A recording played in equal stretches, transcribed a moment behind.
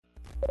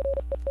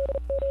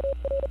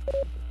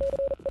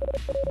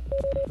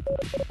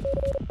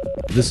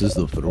This is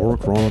the Fedora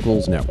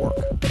Chronicles Network.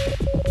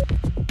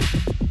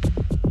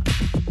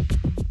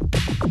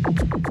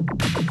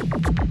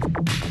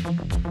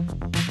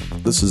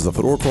 This is the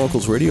Fedora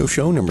Chronicles radio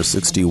show number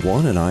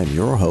 61, and I'm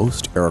your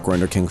host, Eric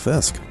Render King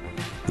Fisk.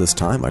 This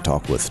time I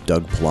talk with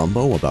Doug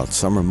Palumbo about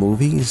summer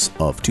movies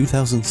of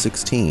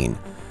 2016,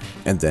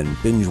 and then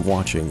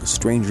binge-watching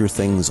Stranger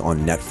Things on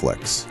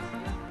Netflix.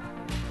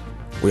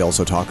 We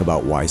also talk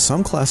about why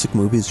some classic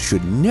movies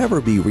should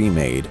never be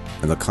remade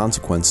and the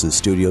consequences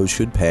studios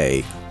should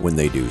pay when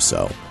they do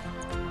so.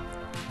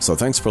 So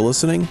thanks for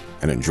listening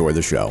and enjoy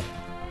the show.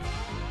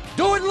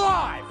 Do it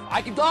live!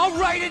 I'll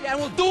write it and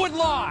we'll do it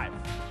live!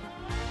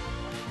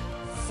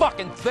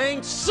 Fucking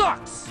thing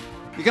sucks!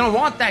 You're gonna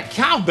want that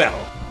cowbell!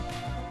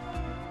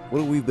 What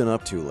have we been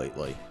up to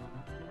lately?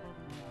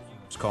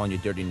 I was calling you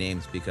dirty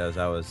names because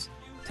I was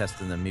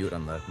testing the mute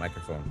on the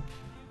microphone.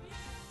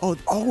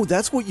 Oh,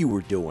 that's what you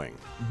were doing.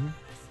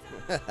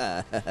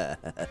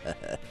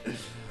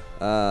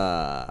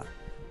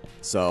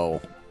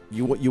 So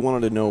you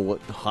wanted to know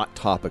what hot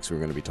topics we were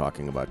going to be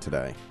talking about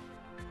today.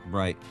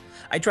 Right.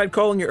 I tried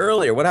calling you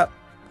earlier. What up?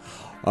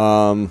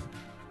 I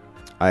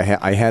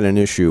had an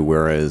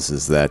issue,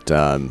 is that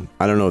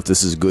I don't know if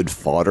this is good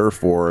fodder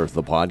for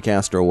the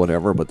podcast or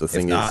whatever, but the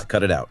thing is, if not,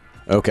 cut it out.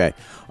 Okay.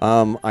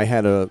 I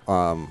had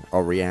a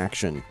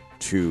reaction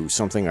to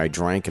something I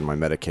drank in my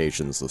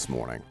medications this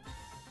morning.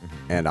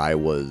 And I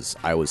was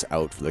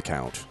out for the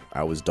count.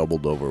 I was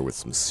doubled over with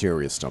some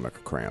serious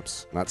stomach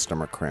cramps. Not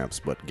stomach cramps,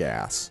 but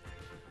gas.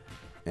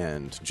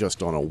 And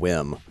just on a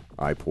whim,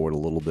 I poured a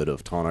little bit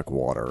of tonic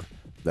water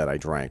that I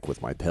drank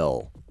with my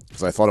pill.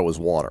 Because I thought it was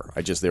water.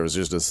 There was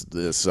just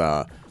this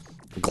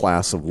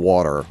glass of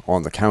water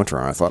on the counter.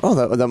 And I thought,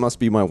 that must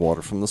be my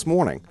water from this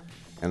morning.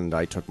 And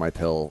I took my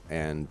pill,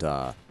 and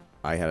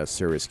I had a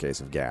serious case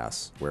of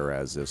gas,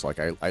 whereas it's like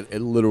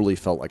it literally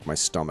felt like my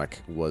stomach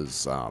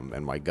was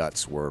and my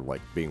guts were like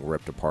being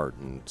ripped apart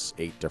in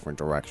 8 different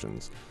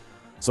directions.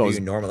 So do you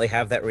normally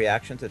have that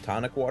reaction to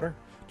tonic water?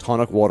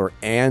 Tonic water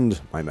and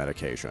my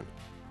medication.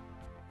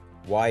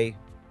 Why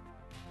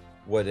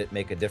would it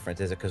make a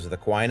difference? Is it because of the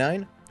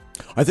quinine?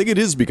 I think it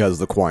is because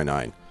of the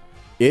quinine.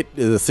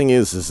 The thing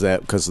is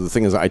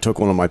I took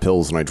one of my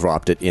pills and I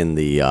dropped it in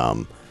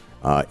the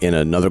in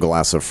another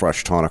glass of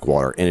fresh tonic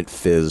water, and it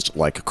fizzed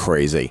like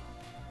crazy.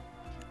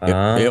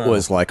 It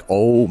was like,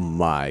 oh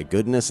my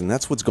goodness, and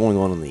that's what's going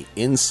on the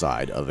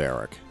inside of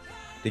Eric.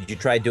 Did you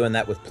try doing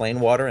that with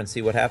plain water and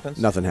see what happens?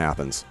 Nothing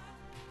happens.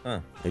 Huh.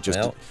 It just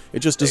There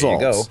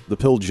dissolves. you go. The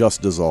pill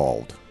just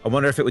dissolved. I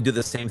wonder if it would do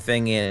the same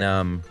thing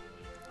in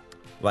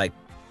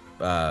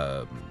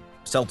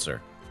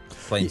seltzer,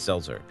 plain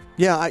seltzer.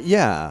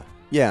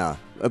 Yeah.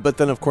 But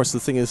then, of course, the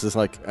thing is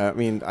like, I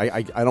mean,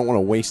 I don't want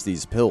to waste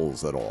these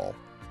pills at all.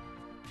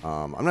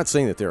 I'm not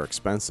saying that they're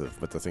expensive,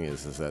 but the thing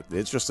is that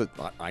it's just that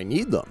I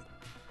need them.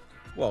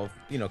 Well,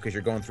 because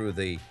you're going through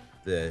the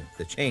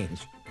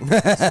change.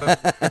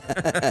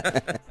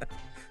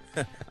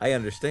 I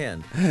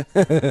understand.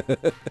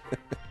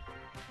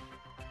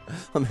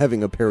 I'm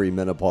having a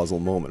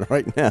perimenopausal moment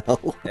right now.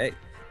 Hey,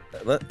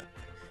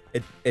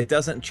 it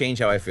doesn't change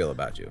how I feel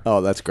about you.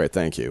 Oh, that's great.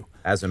 Thank you.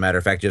 As a matter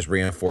of fact, just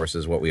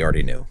reinforces what we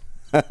already knew.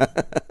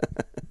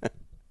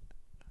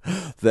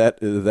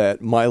 that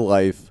my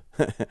life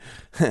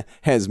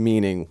has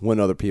meaning when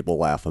other people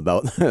laugh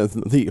about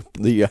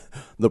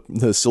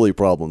the silly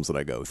problems that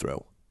I go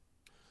through.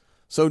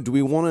 So, do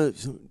we want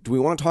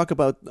to talk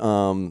about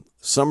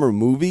summer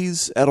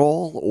movies at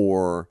all,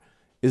 or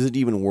is it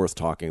even worth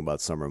talking about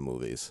summer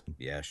movies?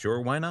 Yeah,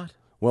 sure. Why not?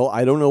 Well,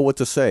 I don't know what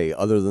to say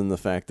other than the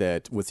fact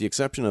that, with the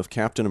exception of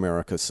Captain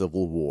America: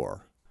 Civil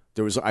War,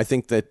 I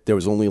think that there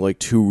was only like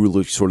 2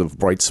 really sort of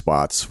bright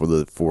spots for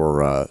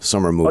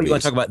summer movies. Oh, you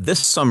want to talk about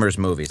this summer's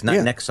movies, not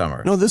next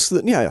summer? No,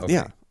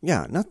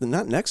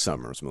 not next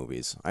summer's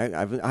movies. I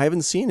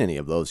haven't seen any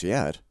of those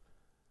yet.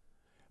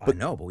 But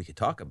no, but we could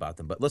talk about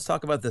them. But let's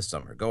talk about this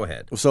summer. Go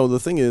ahead. So the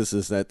thing is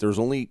that there's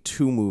only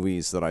 2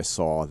 movies that I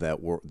saw that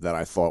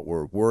I thought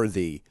were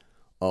worthy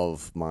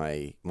of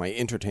my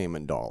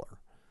entertainment dollar,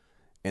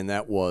 and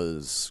that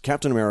was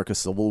Captain America: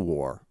 Civil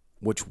War,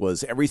 which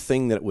was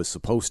everything that it was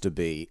supposed to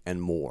be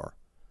and more.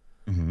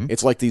 Mm-hmm.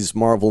 It's like these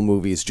Marvel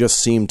movies just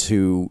seem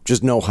to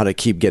just know how to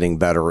keep getting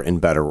better and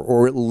better,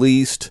 or at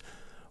least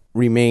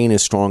remain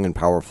as strong and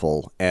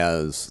powerful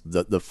as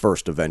the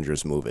first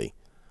Avengers movie.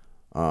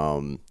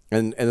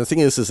 And the thing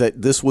is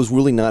that this was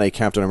really not a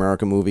Captain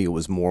America movie. It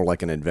was more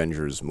like an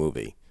Avengers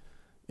movie,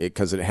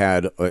 because it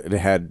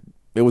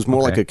was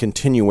more like a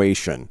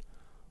continuation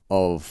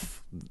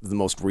of the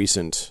most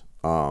recent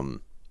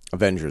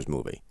Avengers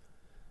movie.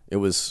 It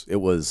was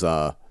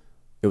a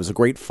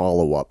great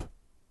follow-up.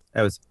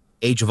 That was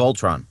Age of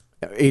Ultron.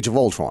 Age of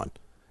Ultron.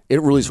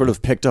 It really sort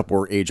of picked up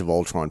where Age of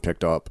Ultron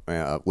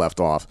left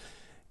off,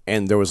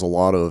 and there was a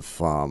lot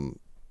of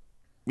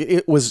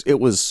it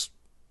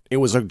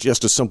was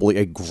just simply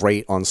a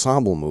great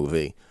ensemble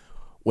movie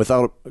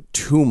without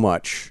too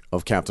much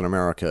of Captain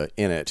America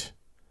in it.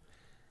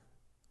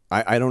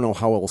 I don't know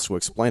how else to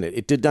explain it.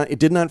 It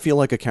did not feel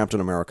like a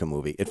Captain America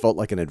movie. It felt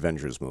like an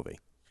Avengers movie.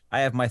 I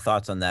have my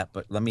thoughts on that,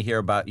 but let me hear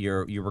about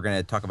you were going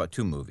to talk about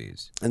two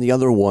movies. And the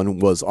other one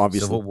was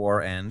obviously Civil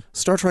War and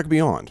Star Trek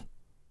Beyond.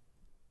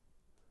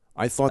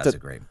 I thought that's a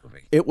great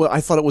movie.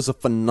 I thought it was a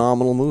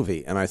phenomenal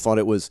movie, and I thought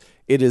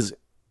it is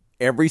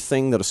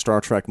everything that a Star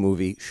Trek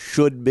movie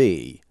should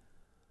be.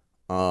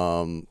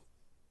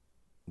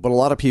 But a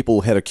lot of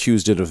people had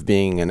accused it of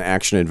being an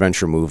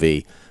action-adventure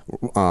movie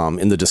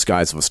in the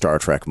disguise of a Star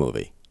Trek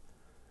movie.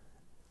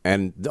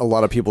 And a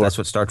lot of people... That's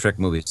what Star Trek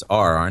movies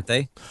are, aren't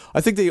they?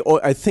 I think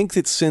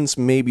that since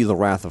maybe The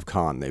Wrath of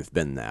Khan, they've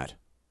been that.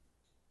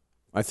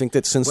 I think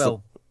that since...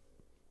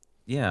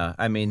 yeah,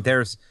 I mean,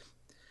 there's...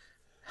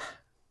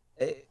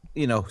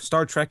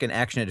 Star Trek and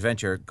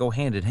action-adventure go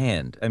hand in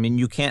hand. I mean,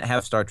 you can't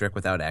have Star Trek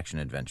without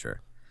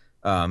action-adventure.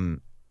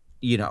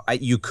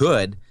 You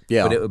could,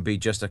 but it would be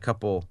just a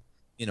couple...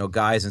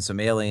 guys and some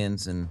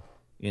aliens and,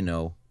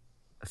 a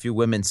few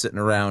women sitting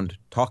around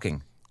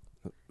talking.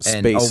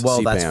 And,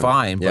 that's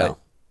fine, but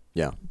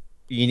yeah,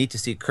 you need to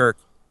see Kirk,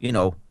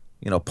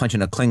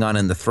 punching a Klingon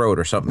in the throat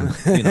or something.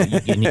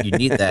 You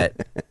need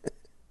that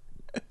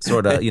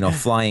sort of,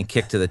 flying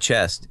kick to the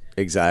chest.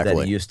 Exactly.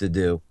 That he used to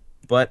do.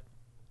 But,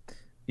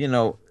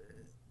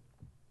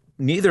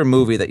 neither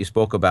movie that you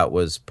spoke about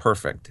was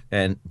perfect.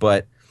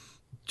 But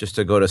just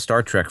to go to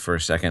Star Trek for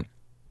a second,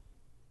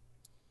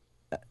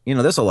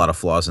 there's a lot of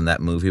flaws in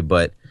that movie,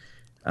 but,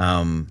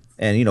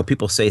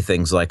 people say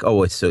things like,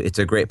 oh, it's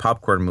a great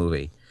popcorn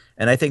movie.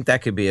 And I think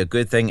that could be a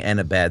good thing and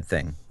a bad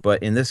thing.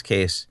 But in this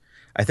case,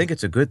 I think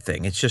it's a good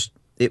thing.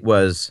 It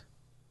was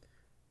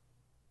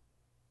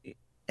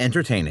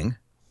entertaining.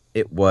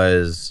 It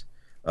was,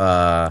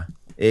 I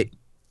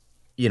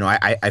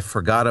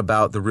forgot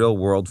about the real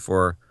world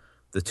for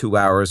the 2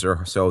 hours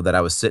or so that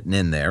I was sitting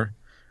in there.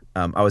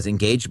 I was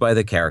engaged by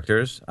the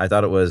characters. I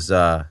thought it was,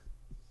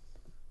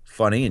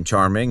 funny and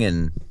charming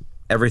and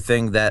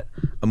everything that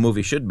a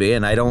movie should be.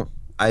 And I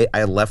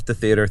left the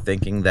theater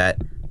thinking that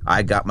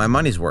I got my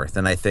money's worth.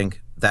 And I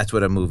think that's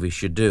what a movie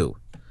should do.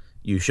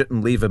 You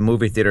shouldn't leave a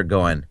movie theater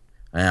going,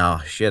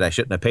 oh, shit, I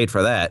shouldn't have paid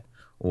for that.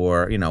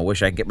 Or,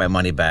 wish I could get my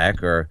money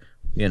back or,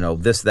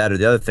 this, that, or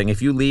the other thing.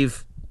 If you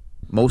leave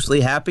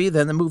mostly happy,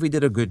 then the movie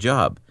did a good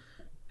job.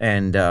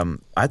 And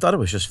I thought it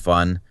was just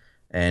fun.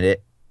 And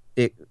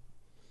it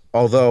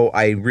although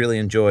I really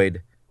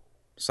enjoyed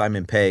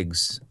Simon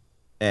Pegg's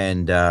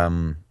and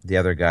the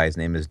other guy's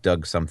name is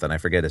Doug something. I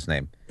forget his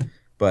name.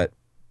 But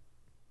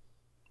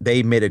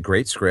they made a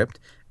great script.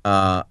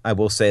 I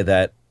will say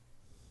that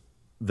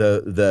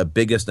the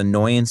biggest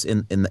annoyance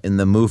in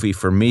the movie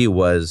for me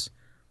was,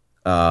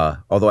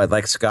 although I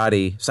like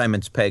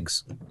Simon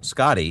Pegg's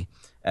Scotty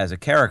as a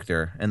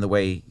character and the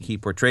way he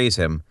portrays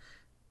him,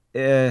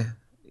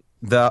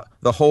 the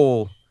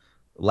whole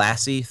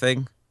Lassie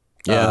thing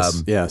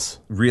yes.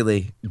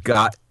 really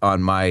got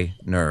on my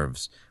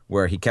nerves,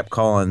 where he kept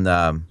calling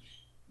the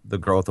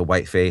girl with the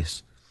white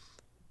face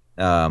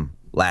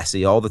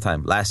Lassie all the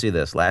time. Lassie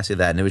this, Lassie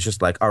that. And it was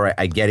just like, all right,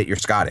 I get it. You're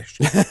Scottish.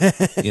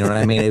 You know what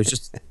I mean? It was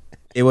just,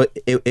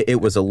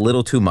 it was a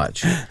little too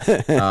much.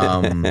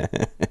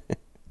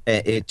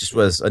 It just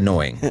was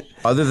annoying.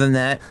 Other than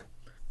that,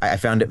 I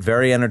found it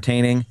very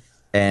entertaining.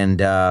 And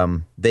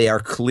they are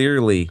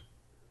clearly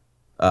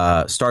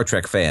Star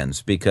Trek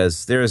fans,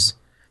 because there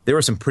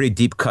were some pretty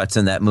deep cuts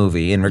in that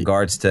movie in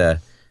regards to,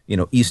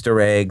 Easter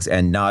eggs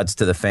and nods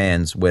to the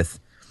fans with,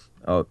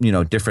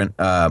 different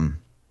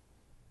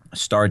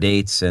star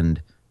dates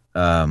and,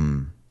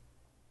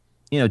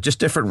 just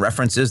different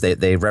references.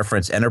 They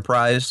reference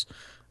Enterprise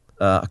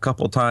a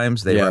couple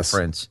times. They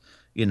reference,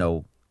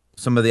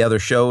 some of the other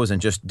shows and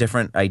just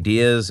different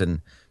ideas.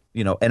 And,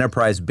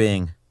 Enterprise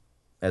being,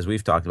 as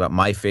we've talked about,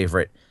 my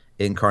favorite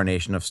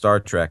incarnation of Star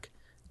Trek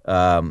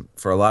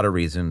for a lot of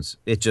reasons.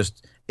 It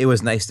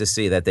was nice to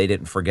see that they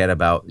didn't forget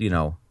about,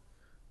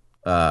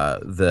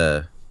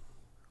 the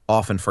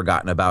often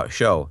forgotten about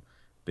show,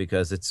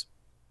 because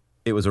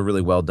it was a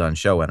really well done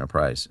show,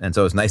 Enterprise. And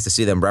so it's nice to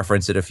see them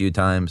reference it a few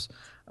times.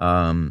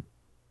 And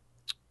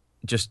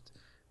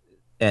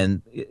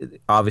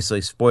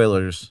obviously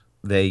spoilers,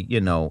 they,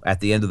 at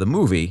the end of the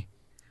movie,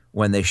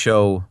 when they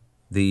show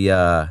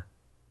the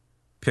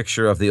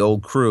picture of the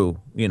old crew,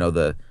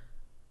 the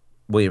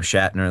William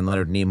Shatner and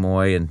Leonard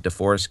Nimoy and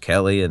DeForest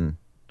Kelley and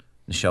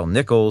Nichelle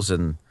Nichols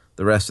and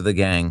the rest of the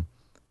gang,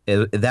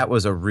 that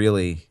was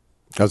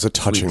a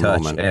touching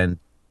moment. And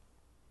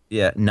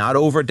not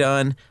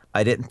overdone.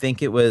 I didn't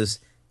think it was,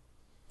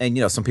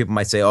 and some people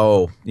might say,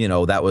 oh,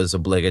 that was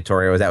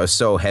obligatory or that was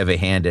so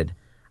heavy-handed.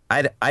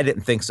 I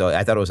didn't think so.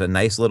 I thought it was a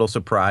nice little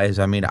surprise.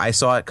 I mean, I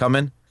saw it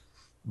coming,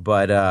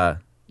 but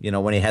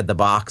when he had the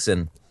box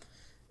and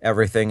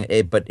everything,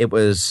 but it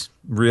was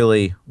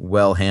really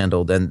well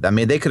handled. And I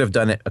mean, they could have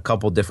done it a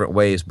couple different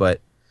ways,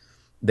 but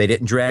they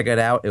didn't drag it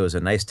out. It was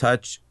a nice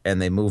touch,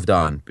 and they moved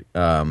on.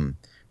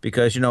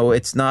 Because,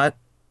 it's not,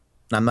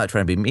 I'm not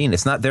trying to be mean,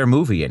 it's not their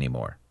movie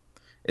anymore.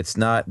 It's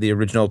not the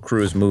original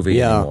crew's movie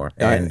anymore.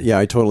 And,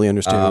 I totally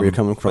understand where you're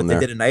coming from there.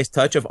 They did a nice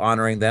touch of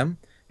honoring them,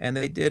 and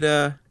they did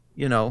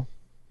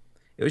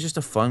It was just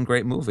a fun,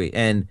 great movie.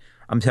 And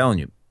I'm telling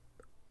you,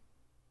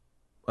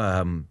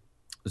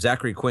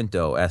 Zachary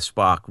Quinto as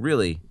Spock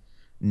really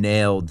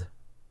nailed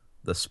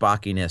the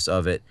Spockiness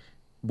of it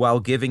while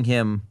giving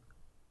him,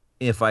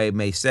 if I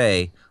may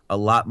say, a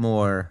lot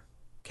more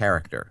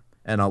character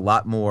and a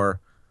lot more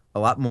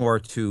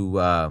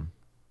to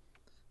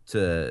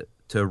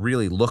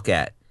really look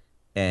at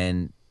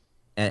and,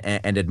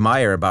 and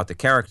admire about the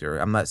character.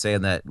 I'm not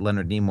saying that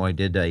Leonard Nimoy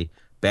did a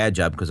bad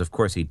job because, of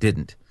course, he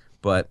didn't.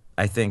 But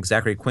I think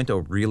Zachary Quinto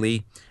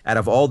really, out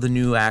of all the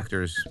new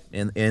actors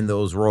in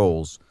those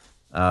roles,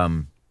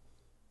 I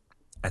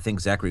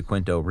think Zachary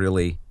Quinto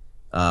really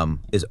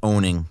is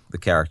owning the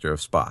character of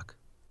Spock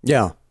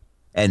Yeah.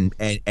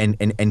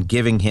 and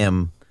giving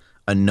him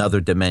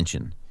another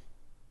dimension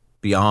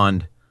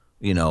beyond,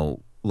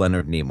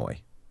 Leonard Nimoy.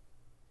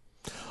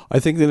 I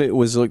think that it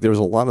was like there was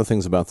a lot of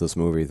things about this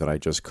movie that I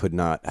just could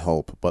not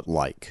help but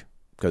like,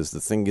 because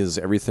the thing is,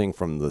 everything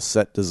from the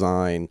set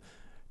design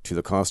to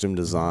the costume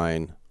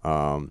design,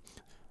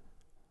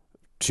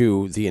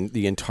 to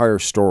the entire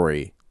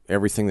story,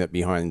 everything that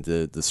behind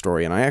the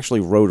story. And I actually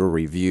wrote a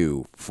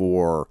review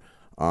for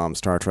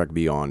Star Trek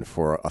Beyond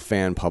for a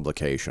fan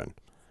publication.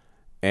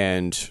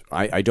 And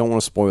I don't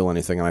want to spoil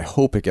anything, and I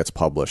hope it gets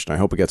published. And I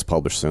hope it gets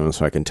published soon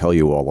so I can tell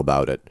you all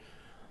about it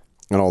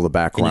and all the Can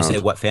background. you say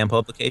what fan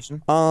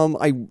publication?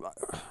 I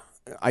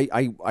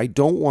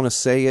don't want to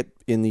say it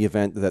in the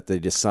event that they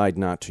decide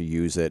not to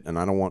use it, and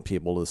I don't want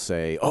people to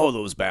say, "Oh,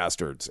 those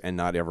bastards," and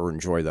not ever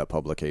enjoy that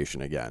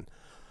publication again.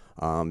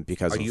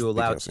 Because Are you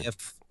allowed, because-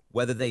 if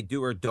whether they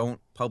do or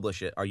don't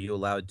publish it, are you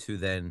allowed to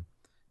then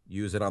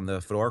use it on the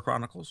Fedora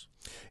Chronicles?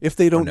 if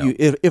they don't no?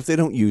 if they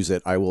don't use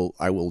it, I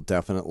will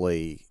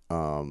definitely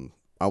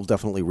I'll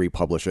definitely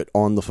republish it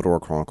on the Fedora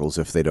Chronicles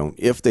if they don't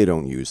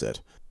use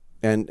it.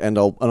 And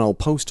I'll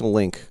post a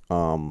link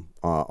on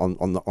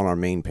our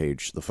main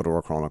page, the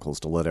Fedora Chronicles,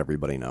 to let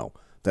everybody know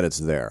that it's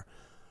there.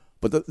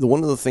 But the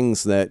one of the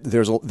things that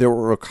there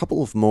were a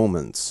couple of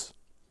moments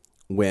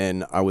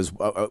when I was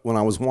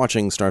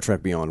watching Star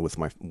Trek Beyond with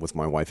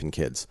my wife and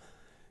kids,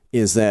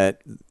 is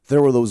that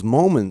there were those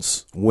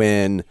moments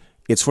when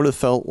it sort of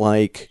felt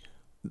like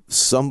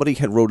somebody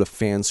had wrote a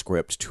fan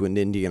script to an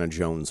Indiana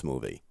Jones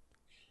movie.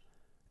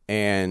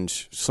 And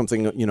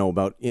something,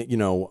 about,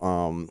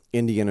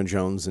 Indiana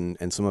Jones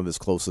and some of his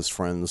closest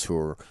friends who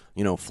are,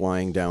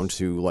 flying down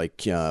to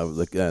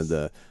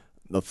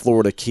the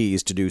Florida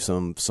Keys to do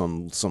some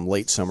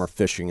late summer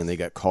fishing, and they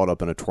get caught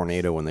up in a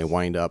tornado, and they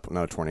wind up,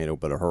 not a tornado,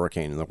 but a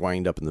hurricane, and they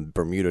wind up in the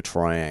Bermuda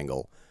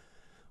Triangle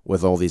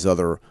with all these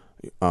other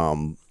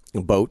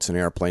boats and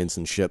airplanes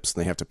and ships,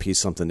 and they have to piece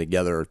something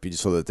together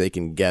so that they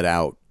can get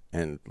out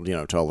and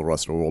tell the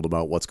rest of the world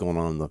about what's going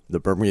on in the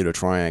Bermuda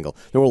Triangle.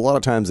 There were a lot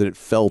of times that it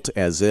felt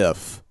as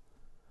if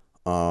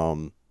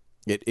there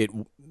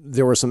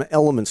were some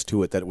elements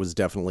to it that was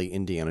definitely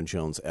Indiana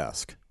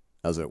Jones-esque,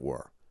 as it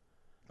were.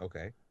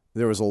 Okay.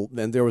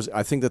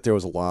 I think that there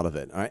was a lot of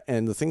it.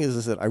 And the thing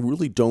is that I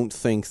really don't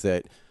think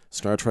that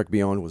Star Trek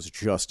Beyond was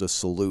just a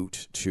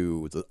salute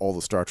to all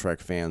the Star Trek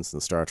fans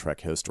and the Star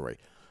Trek history.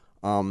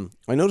 I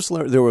noticed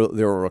there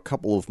were a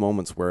couple of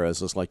moments where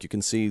it's like you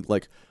can see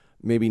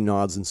maybe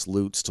nods and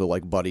salutes to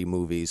buddy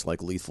movies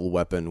like Lethal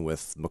Weapon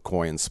with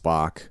McCoy and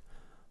Spock.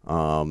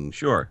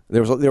 Sure.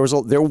 There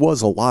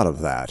was a lot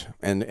of that,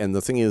 and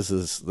the thing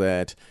is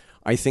that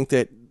I think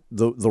that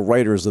the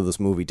writers of this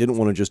movie didn't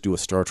want to just do a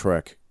Star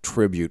Trek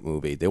tribute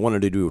movie. They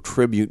wanted to do a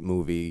tribute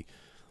movie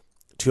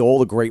to all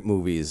the great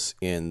movies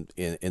in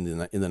the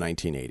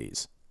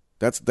 1980s.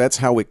 That's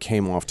how it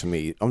came off to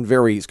me.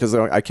 Because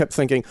I kept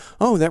thinking,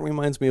 oh, that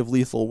reminds me of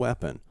Lethal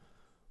Weapon,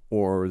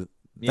 or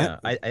Yeah,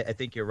 I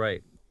think you're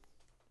right.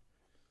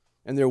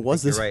 And there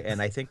was this, you're right, and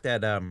I think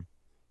that I'm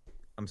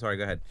sorry.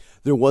 Go ahead.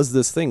 There was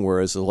this thing where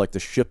it's like the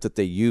ship that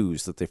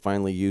they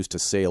finally used to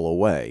sail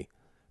away,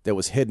 that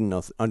was hidden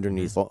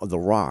underneath the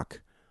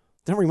rock.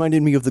 That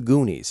reminded me of the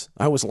Goonies.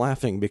 I was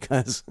laughing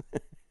because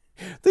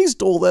they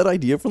stole that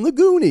idea from the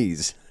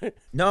Goonies.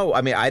 No,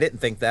 I mean I didn't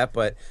think that,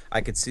 but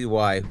I could see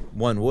why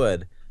one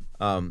would.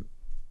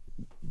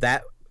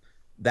 That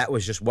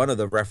was just one of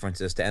the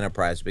references to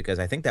Enterprise, because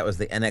I think that was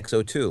the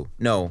NX-02.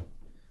 No,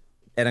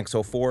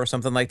 NX-04 or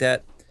something like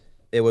that.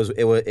 It was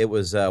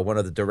one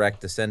of the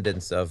direct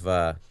descendants of,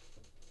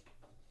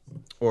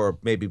 or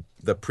maybe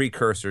the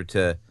precursor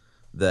to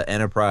the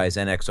Enterprise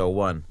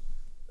NX-01.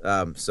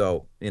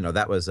 So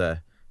that was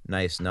a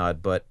nice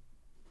nod, but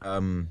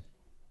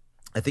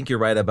I think you're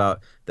right about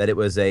that. It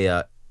was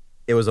a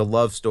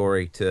love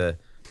story to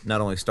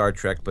not only Star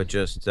Trek but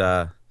just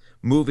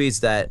movies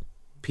that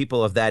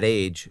people of that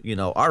age,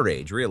 our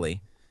age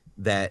really,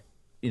 that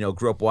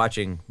grew up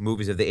watching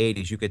movies of the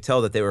 80s. You could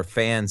tell that they were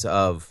fans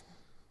of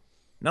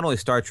not only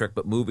Star Trek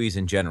but movies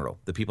in general,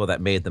 the people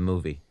that made the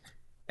movie,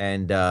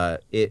 and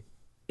it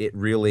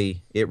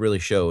really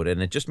showed,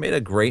 and it just made a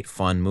great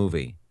fun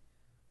movie.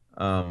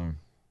 What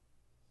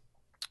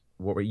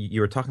were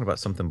you were talking about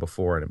something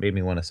before, and it made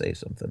me want to say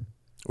something.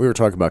 We were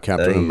talking about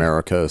Captain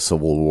America,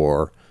 Civil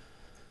War,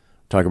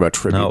 talking about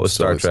tribute. No, it was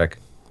Star Trek.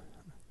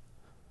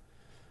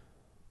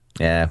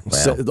 Yeah,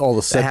 well, All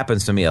the that set.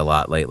 happens to me a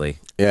lot lately.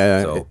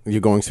 Yeah, So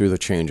you're going through the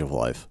change of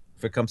life.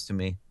 if it comes to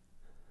me,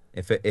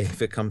 if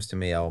it comes to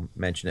me, I'll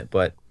mention it.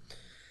 But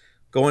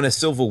going to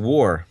Civil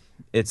War,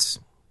 it's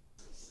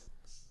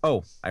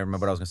I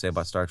remember what I was going to say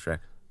about Star Trek.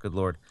 Good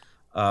Lord.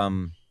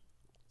 Um,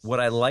 what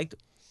I liked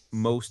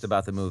most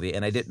about the movie,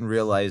 and I didn't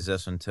realize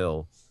this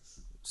until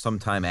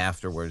sometime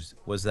afterwards,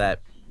 was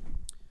that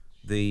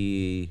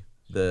the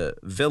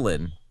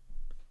villain,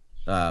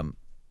 um,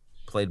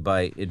 played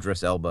by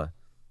Idris Elba.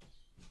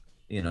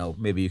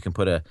 Maybe you can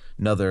put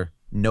another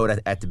note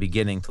at the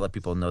beginning to let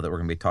people know that we're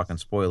going to be talking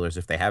spoilers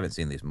if they haven't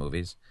seen these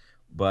movies.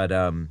 But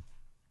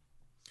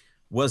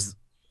was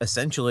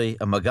essentially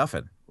a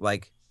MacGuffin.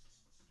 Like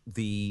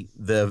the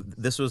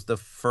this was the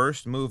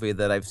first movie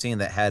that I've seen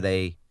that had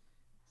a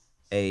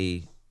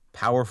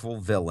powerful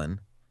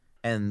villain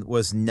and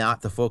was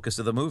not the focus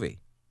of the movie.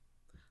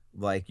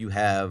 Like you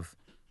have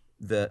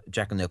the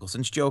Jack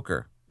Nicholson's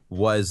Joker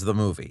was the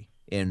movie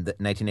in the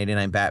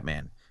 1989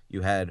 Batman.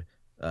 You had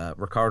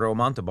Ricardo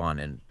Montalban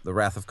in The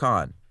Wrath of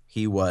Khan.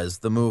 He was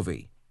the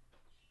movie.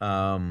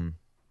 Um,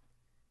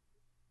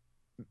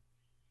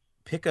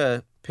 pick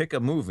a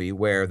movie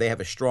where they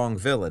have a strong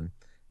villain,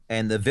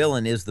 and the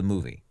villain is the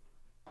movie.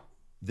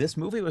 This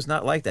movie was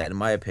not like that, in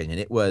my opinion.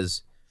 It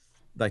was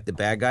like the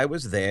bad guy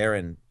was there,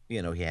 and he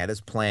had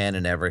his plan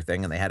and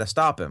everything, and they had to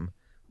stop him,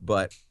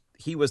 but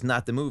he was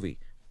not the movie.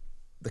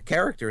 The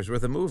characters were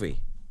the movie.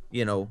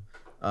 The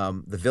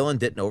villain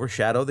didn't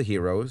overshadow the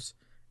heroes,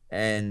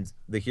 and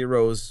the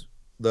heroes,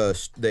 the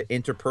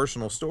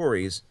interpersonal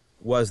stories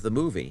was the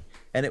movie,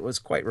 and it was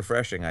quite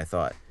refreshing, I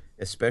thought,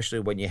 especially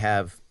when you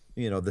have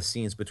the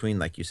scenes between,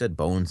 like you said,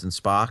 Bones and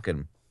Spock,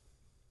 and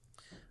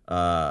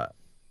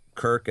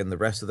Kirk and the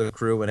rest of the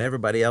crew and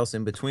everybody else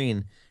in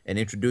between, and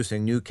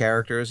introducing new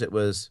characters.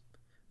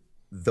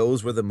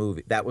 Those were the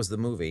movie. That was the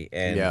movie,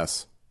 and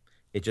Yes.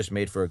 it just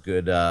made for a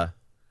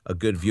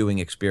good viewing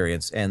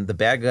experience. And the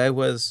bad guy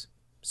was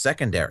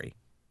secondary.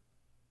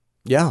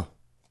 Yeah.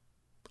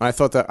 I Which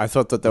I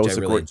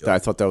really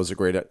enjoyed. thought that was a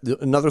great.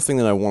 Another thing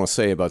that I want to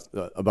say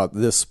about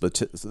this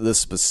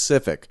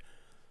specific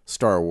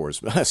Star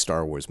Wars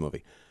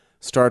movie,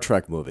 Star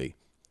Trek movie,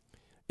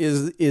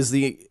 is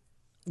the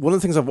one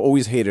of the things I've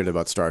always hated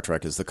about Star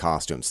Trek is the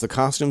costumes. The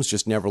costumes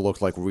just never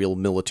looked like real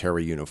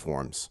military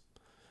uniforms.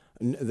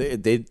 They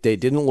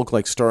didn't look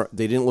like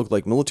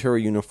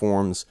military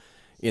uniforms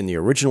in the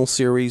original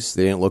series.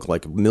 They didn't look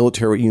like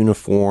military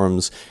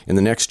uniforms in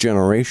the Next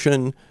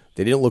Generation.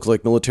 They didn't look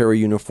like military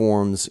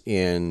uniforms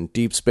in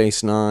Deep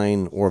Space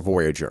Nine or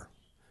Voyager.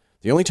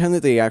 The only time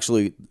that they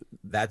actually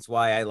That's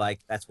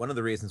one of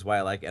the reasons why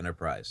I like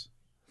Enterprise.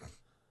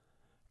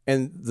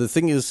 And the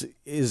thing is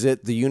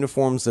that the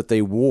uniforms that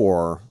they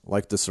wore,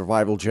 like the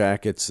survival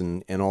jackets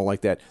and all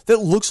like that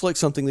looks like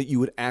something that you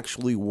would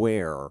actually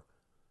wear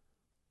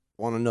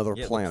on another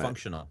planet.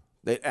 Functional.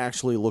 It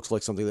actually looks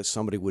like something that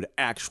somebody would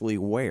actually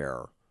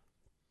wear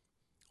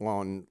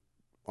on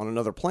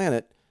another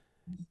planet.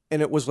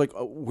 And it was like,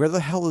 where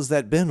the hell has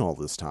that been all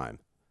this time?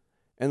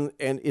 And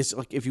it's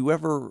like, if you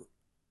ever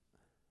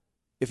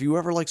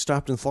like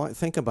stopped and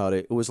think about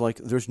it, it was like,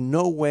 there's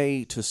no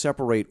way to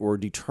separate or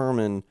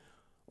determine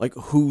like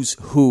who's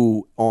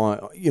who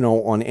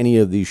on any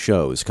of these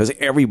shows, because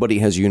everybody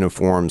has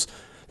uniforms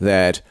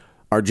that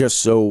are just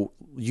so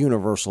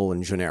universal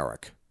and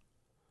generic.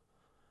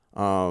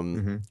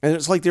 And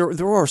it's like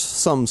there are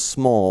some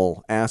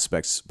small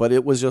aspects, but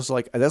it was just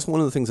like, that's one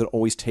of the things that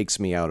always takes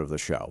me out of the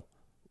show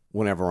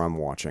whenever I'm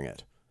watching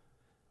it.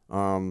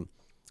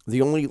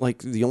 The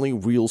only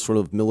real sort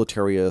of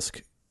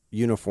military-esque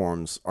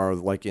uniforms are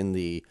like in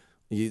the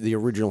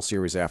original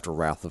series after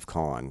Wrath of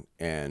Khan,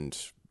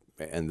 and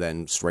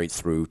then straight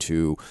through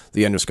to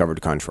the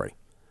Undiscovered Country.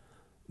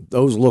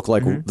 Those look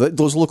like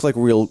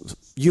real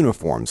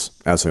uniforms,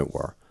 as it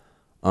were.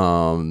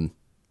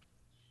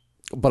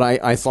 But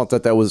I thought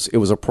that it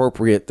was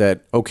appropriate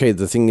that, okay,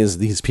 the thing is,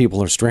 these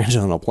people are stranded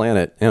on a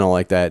planet and all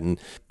like that, and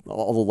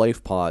all the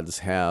life pods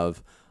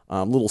have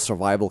little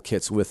survival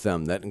kits with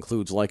them that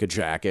includes like a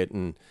jacket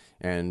and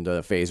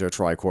a phaser,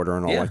 tricorder,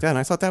 and all like that. And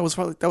I thought that was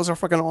a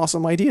fucking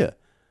awesome idea.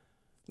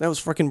 That was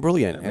freaking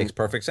brilliant. It makes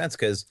perfect sense,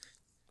 because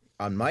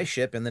on my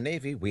ship in the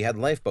Navy, we had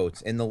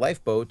lifeboats. In the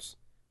lifeboats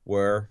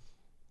were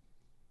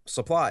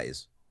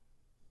supplies.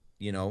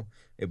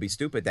 It'd be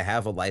stupid to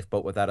have a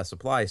lifeboat without a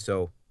supply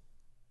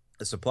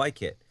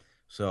kit.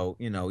 So,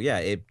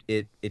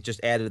 it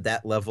just added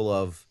that level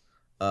of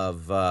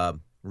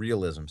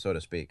realism, so to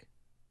speak.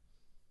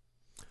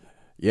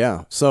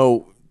 Yeah.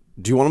 So,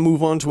 do you want to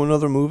move on to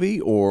another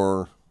movie,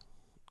 or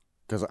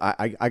because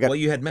I got? Well,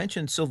 you had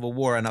mentioned Civil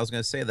War, and I was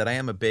going to say that I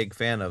am a big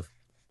fan of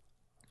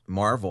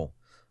Marvel,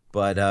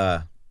 but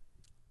I'm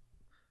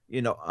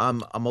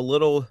a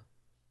little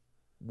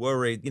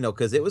worried,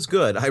 because it was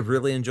good. I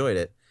really enjoyed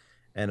it,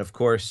 and of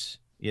course,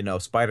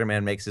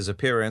 Spider-Man makes his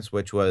appearance,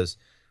 which was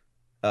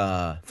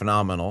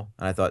phenomenal.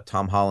 And I thought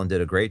Tom Holland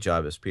did a great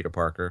job as Peter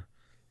Parker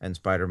and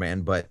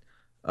Spider-Man, but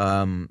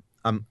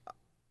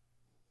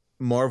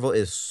Marvel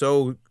is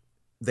so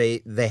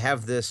they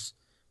have this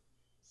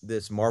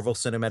this Marvel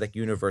Cinematic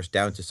Universe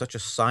down to such a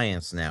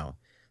science now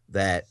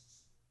that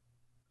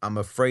I'm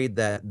afraid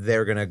that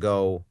they're gonna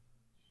go,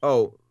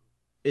 oh,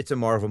 it's a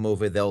Marvel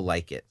movie, they'll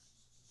like it.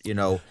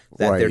 That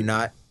they're Right.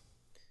 not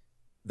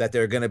that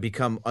they're gonna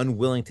become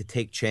unwilling to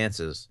take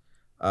chances.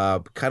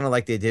 Kind of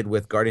like they did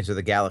with Guardians of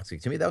the Galaxy.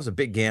 To me, that was a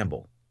big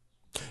gamble.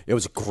 It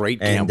was a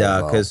great And gamble,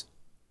 though. because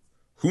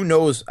who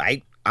knows?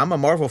 I'm a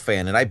Marvel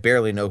fan, and I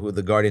barely know who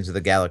the Guardians of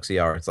the Galaxy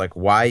are. It's like,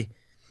 why?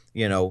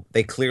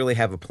 They clearly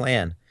have a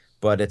plan,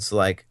 but it's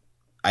like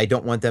I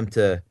don't want them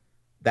to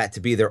that to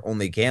be their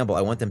only gamble.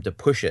 I want them to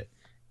push it,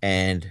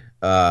 and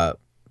I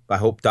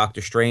hope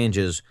Doctor Strange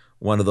is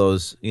one of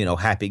those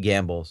happy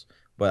gambles.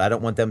 But I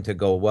don't want them to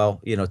go, well,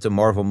 it's a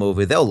Marvel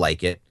movie, they'll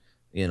like it.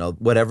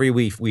 Whatever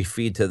we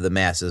feed to the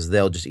masses,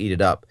 they'll just eat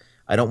it up.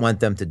 I don't want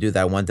them to do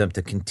that. I want them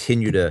to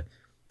continue to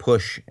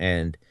push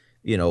and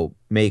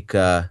make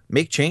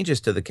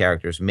changes to the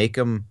characters, make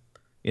them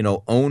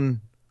own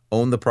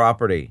the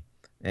property,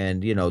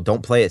 and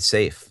don't play it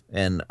safe.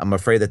 And I'm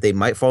afraid that they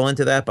might fall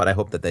into that, but I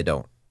hope that they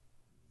don't.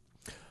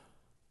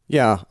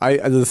 Yeah,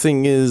 the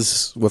thing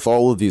is with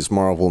all of these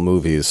Marvel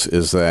movies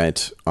is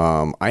that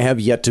I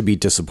have yet to be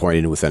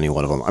disappointed with any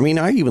one of them. I mean,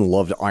 I even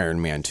loved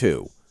Iron Man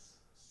 2.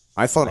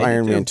 I thought I did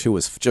Iron Man too. 2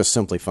 was just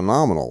simply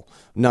phenomenal.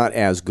 Not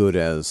as good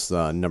as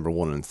number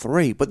 1 and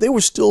 3, but they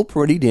were still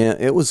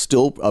it was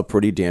still a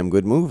pretty damn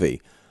good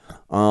movie.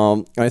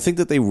 And I think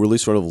that they really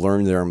sort of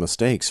learned their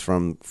mistakes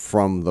from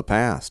the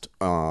past.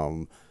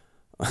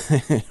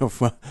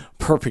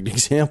 Perfect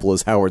example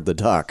is Howard the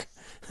Duck,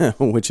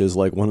 which is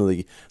like one of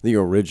the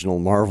original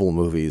Marvel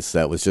movies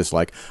that was just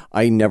like,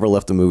 I never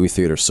left the movie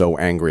theater so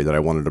angry that I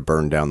wanted to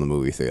burn down the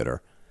movie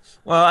theater.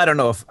 Well, I don't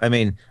know if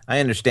I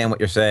understand what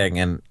you're saying,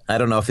 and I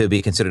don't know if it would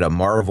be considered a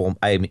Marvel.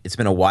 It's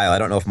been a while. I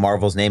don't know if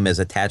Marvel's name is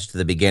attached to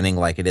the beginning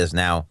like it is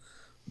now,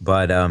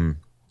 but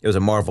it was a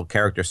Marvel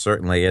character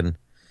certainly, and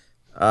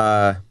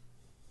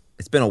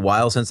it's been a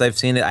while since I've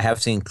seen it. I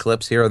have seen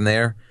clips here and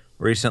there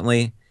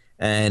recently,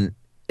 and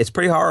it's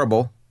pretty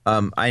horrible.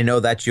 I know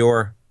that's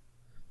your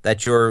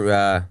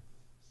kryptonite,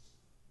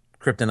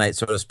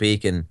 so to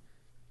speak, and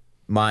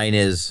mine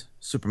is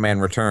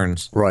Superman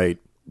Returns. Right.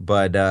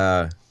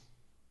 But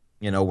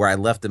where I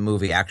left the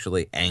movie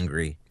actually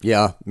angry.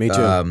 Yeah, me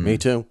too. Me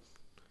too.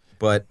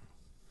 But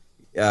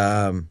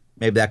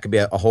maybe that could be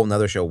a whole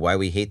nother show, why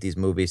we hate these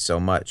movies so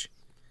much.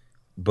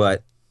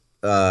 But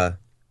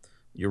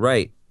you're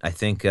right. I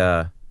think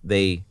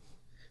they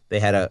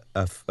had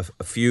a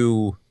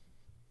few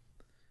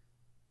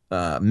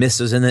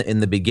misses in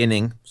the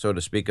beginning, so to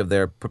speak, of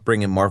their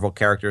bringing Marvel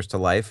characters to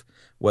life,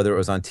 whether it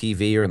was on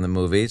TV or in the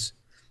movies.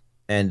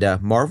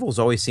 And Marvel's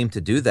always seemed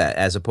to do that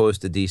as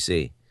opposed to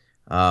DC.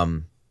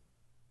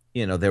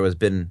 There has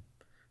been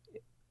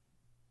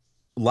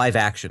live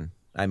action.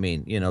 I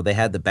mean, they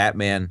had the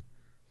Batman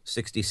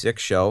 66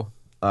 show,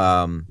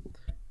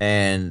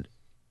 and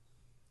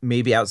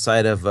maybe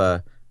outside of,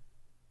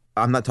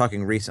 I'm not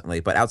talking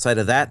recently, but outside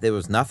of that, there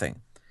was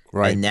nothing.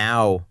 Right. And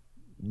now,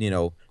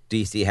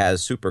 DC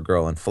has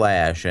Supergirl and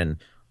Flash and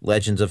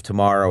Legends of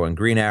Tomorrow and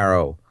Green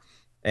Arrow,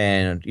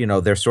 and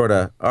they're sort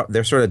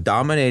of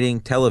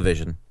dominating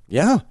television.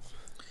 Yeah.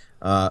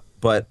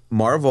 But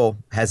Marvel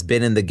has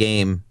been in the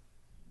game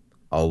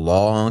a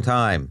long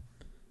time.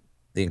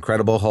 The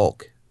Incredible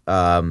Hulk.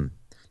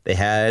 They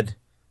had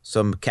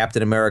some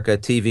Captain America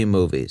TV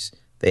movies.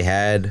 They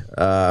had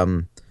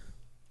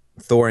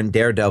Thor and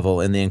Daredevil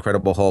in The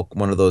Incredible Hulk,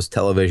 one of those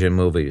television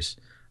movies.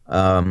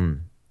 They've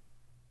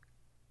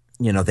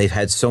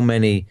had so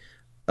many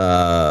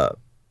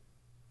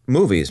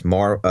movies.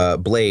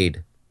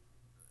 Blade,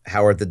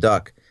 Howard the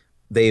Duck.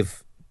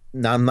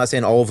 Now, I'm not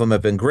saying all of them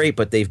have been great,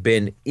 but they've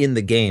been in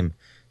the game.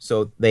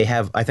 So they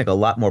have, I think, a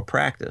lot more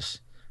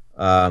practice,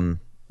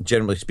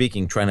 generally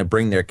speaking, trying to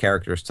bring their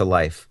characters to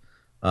life.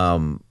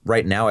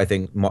 Right now, I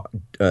think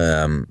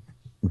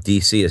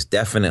DC is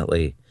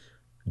definitely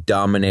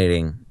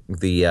dominating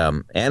the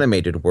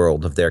animated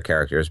world of their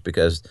characters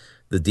because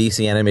the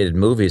DC animated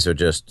movies are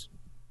just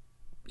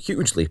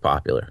hugely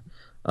popular.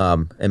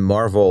 And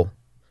Marvel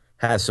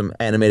has some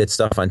animated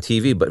stuff on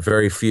TV, but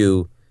very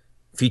few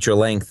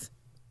feature-length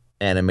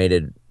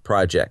animated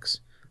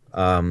projects.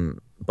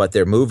 But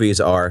their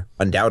movies are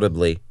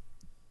undoubtedly,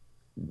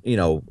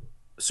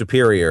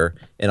 superior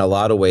in a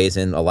lot of ways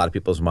in a lot of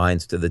people's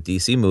minds to the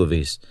DC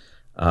movies.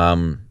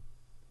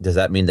 Does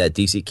that mean that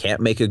DC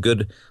can't make a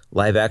good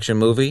live-action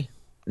movie?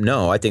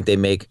 No, I think they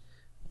make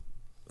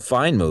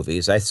fine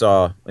movies. I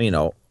saw,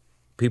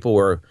 people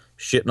were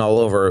shitting all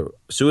over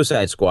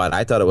Suicide Squad.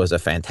 I thought it was a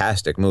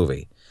fantastic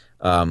movie.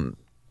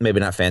 Maybe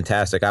not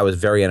fantastic. I was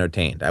very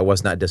entertained. I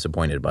was not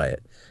disappointed by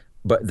it.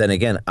 But then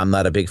again, I'm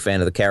not a big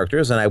fan of the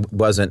characters, and I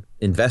wasn't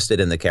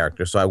invested in the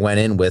characters, so I went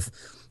in with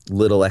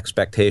little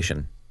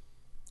expectation.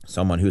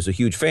 Someone who's a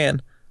huge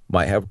fan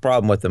might have a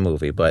problem with the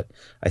movie, but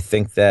I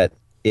think that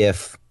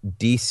if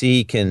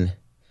DC can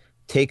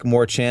take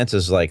more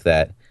chances like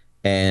that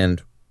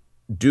and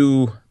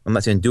I'm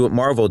not saying do what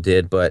Marvel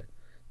did, but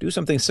do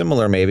something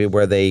similar maybe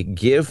where they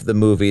give the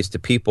movies to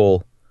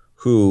people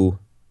who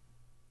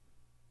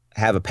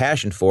have a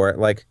passion for it,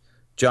 like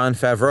Jon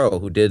Favreau,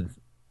 who did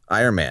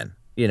Iron Man.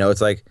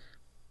 It's like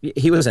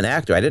he was an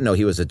actor. I didn't know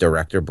he was a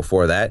director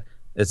before that.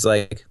 It's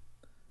like,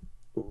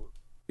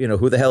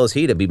 who the hell is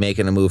he to be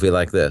making a movie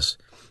like this?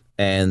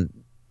 And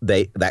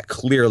that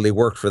clearly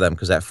worked for them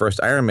because that first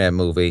Iron Man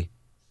movie,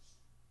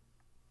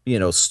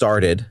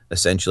 started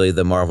essentially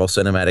the Marvel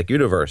Cinematic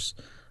Universe.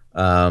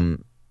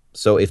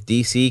 So if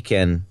DC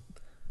can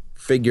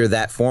figure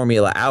that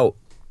formula out,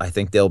 I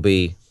think they'll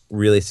be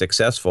really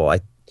successful.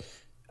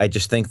 I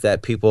just think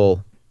that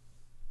people,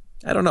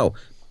 I don't know.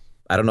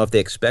 I don't know if they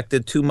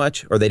expected too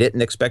much or they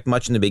didn't expect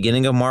much in the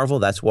beginning of Marvel.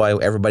 That's why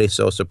everybody's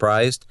so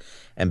surprised.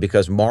 And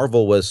because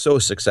Marvel was so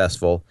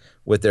successful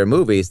with their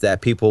movies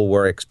that people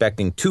were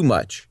expecting too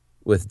much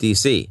with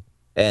DC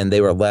and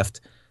they were left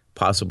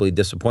possibly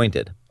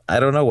disappointed. I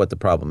don't know what the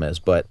problem is,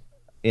 but,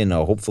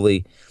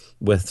 hopefully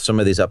with some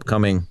of these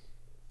upcoming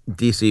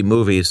DC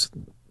movies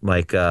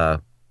like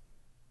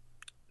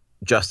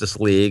Justice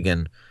League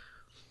and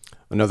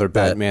another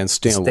Batman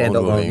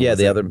standalone movie. Yeah,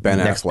 the other Ben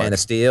next Affleck. Man of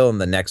Steel and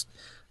the next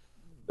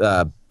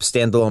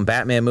standalone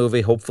Batman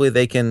movie. Hopefully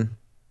they can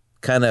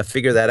kind of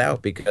figure that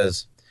out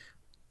because,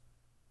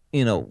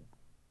 I'm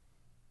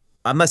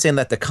not saying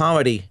that the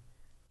comedy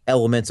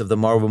elements of the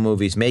Marvel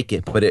movies make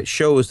it, but it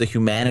shows the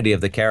humanity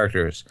of the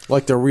characters.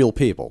 Like they're real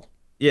people.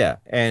 Yeah,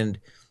 and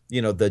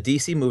the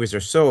DC movies are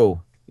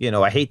so,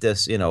 I hate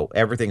this,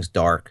 everything's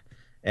dark,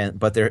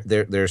 but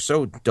they're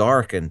so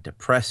dark and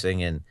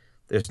depressing, and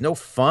there's no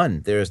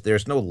fun.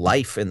 There's no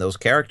life in those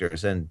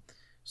characters, and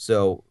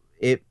so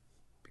it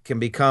can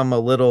become a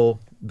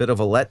little bit of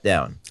a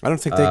letdown. I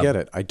don't think they get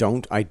it. I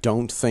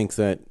don't think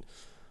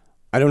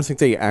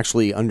they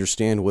actually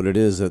understand what it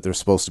is that they're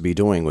supposed to be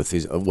doing with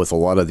a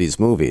lot of these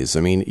movies.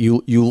 I mean,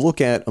 you look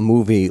at a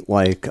movie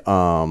like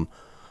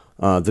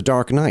The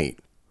Dark Knight.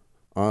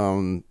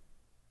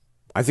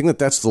 I think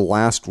that's the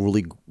last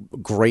really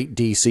great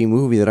DC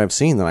movie that I've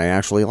seen that I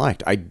actually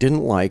liked. I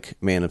didn't like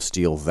Man of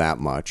Steel that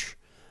much.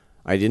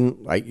 I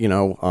didn't like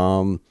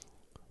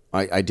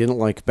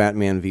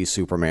Batman v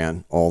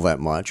Superman all that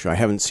much. I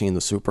haven't seen the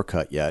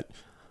supercut yet.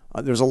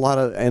 There's a lot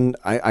of, and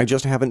I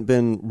just haven't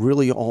been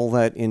really all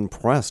that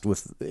impressed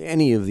with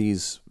any of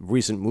these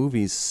recent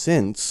movies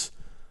since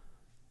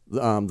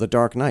The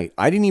Dark Knight.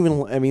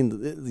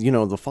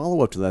 The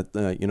follow-up to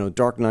that,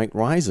 Dark Knight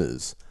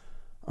Rises,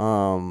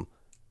 that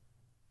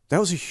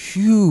was a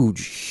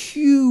huge,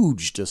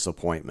 huge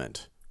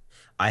disappointment.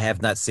 I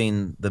have not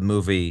seen the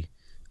movie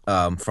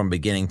from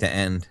beginning to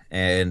end,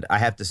 and I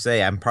have to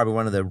say I'm probably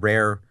one of the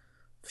rare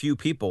few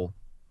people,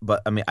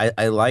 but I mean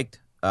I liked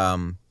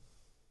The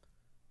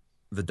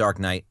Dark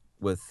Knight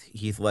with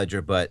Heath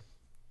Ledger, but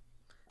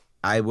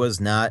I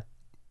wasn't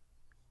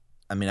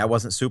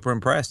super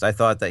impressed. I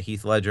thought that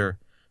Heath Ledger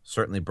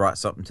certainly brought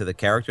something to the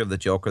character of the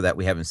Joker that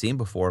we haven't seen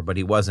before, but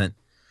he wasn't.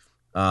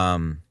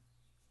 I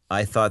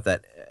thought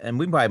that, and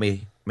we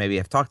maybe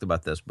have talked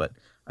about this, but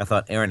I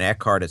thought Aaron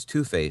Eckhart as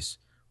Two-Face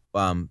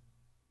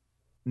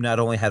not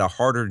only had a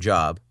harder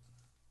job,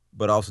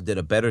 but also did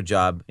a better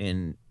job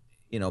in,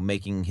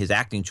 making his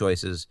acting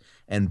choices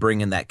and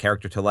bringing that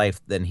character to life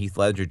than Heath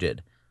Ledger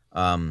did.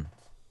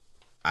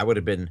 I would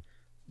have been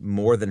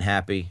more than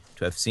happy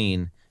to have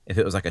seen if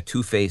it was like a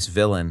Two-Face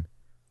villain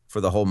for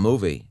the whole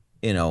movie.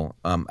 I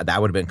would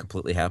have been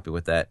completely happy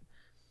with that,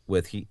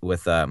 with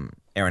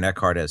Aaron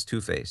Eckhart as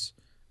Two-Face,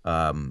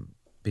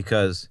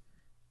 because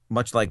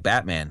much like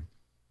Batman,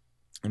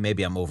 and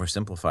maybe I'm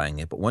oversimplifying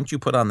it, but once you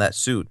put on that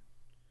suit,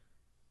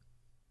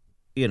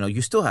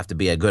 you still have to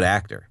be a good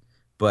actor,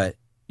 but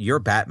you're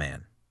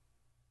Batman.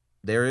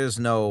 There is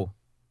no,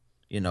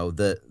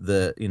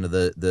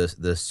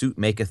 the suit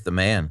maketh the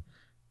man,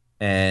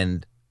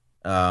 and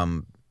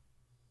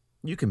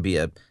you can be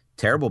a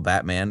terrible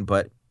Batman,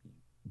 but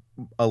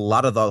a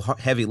lot of the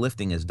heavy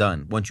lifting is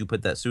done once you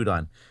put that suit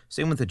on.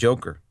 Same with the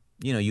Joker.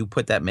 You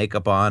put that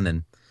makeup on,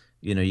 and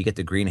you get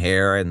the green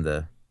hair and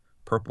the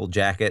purple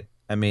jacket.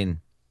 I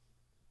mean,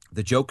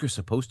 the Joker's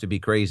supposed to be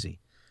crazy.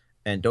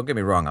 And don't get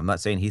me wrong, I'm not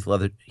saying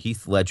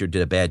Heath Ledger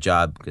did a bad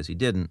job, because he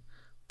didn't,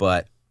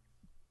 but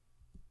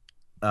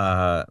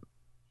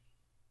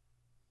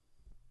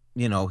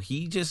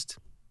he just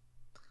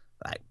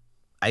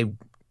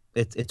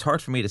it's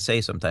hard for me to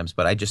say sometimes,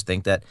 but I just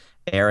think that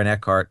Aaron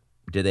Eckhart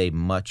did a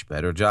much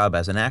better job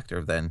as an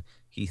actor than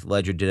Heath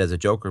Ledger did as a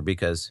Joker,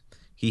 because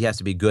he has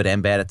to be good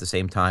and bad at the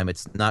same time.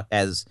 It's not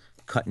as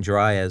cut and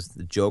dry as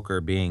the Joker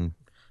being,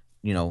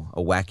 a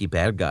wacky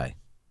bad guy.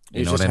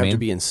 You know just what I have mean? to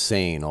be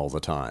insane all the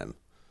time.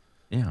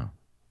 Yeah.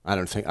 I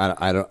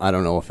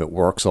don't know if it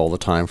works all the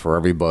time for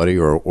everybody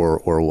or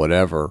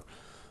whatever.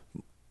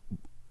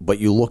 But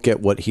you look at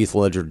what Heath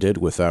Ledger did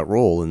with that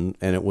role, and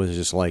it was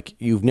just like,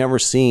 you've never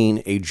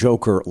seen a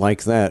Joker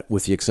like that,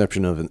 with the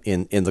exception of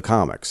in the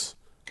comics.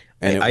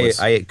 And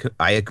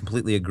I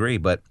completely agree,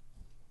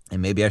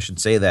 and maybe I should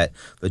say that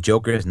the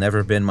Joker has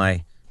never been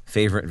my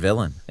favorite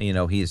villain.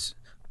 He's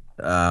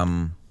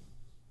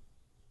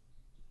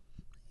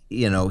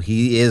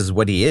he is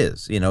what he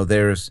is.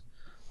 There's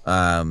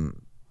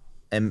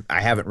and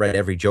I haven't read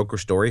every Joker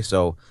story,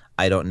 so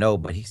I don't know,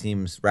 but he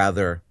seems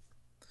rather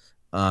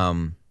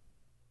um,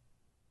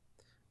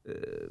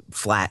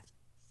 flat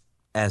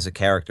as a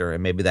character,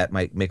 and maybe that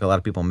might make a lot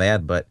of people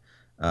mad. But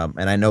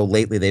and I know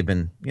lately they've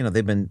been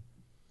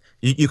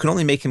you can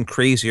only make him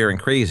crazier and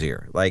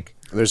crazier. Like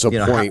There's a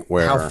how, point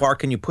where how far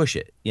can you push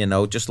it?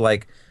 Just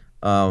like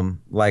a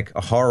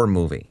horror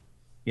movie.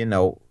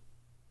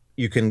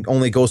 You can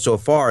only go so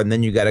far, and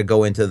then you got to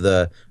go into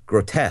the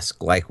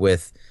grotesque, like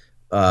with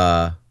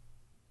the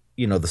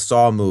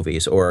Saw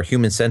movies or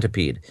Human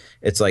Centipede.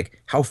 It's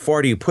like, how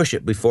far do you push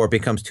it before it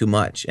becomes too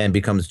much and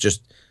becomes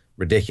just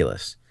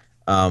ridiculous?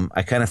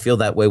 I kind of feel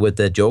that way with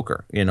the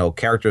Joker.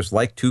 Characters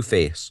like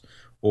Two-Face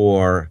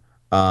or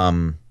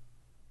Catwoman,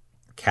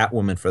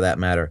 for that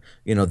matter.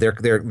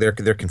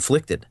 They're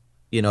conflicted.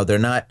 They're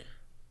not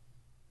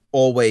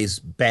always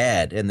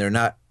bad, and they're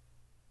not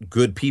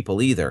good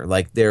people either.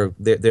 Like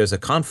there's a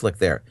conflict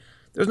there.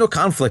 There's no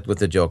conflict with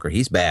the Joker.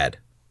 He's bad,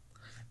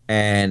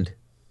 and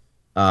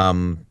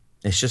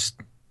it's just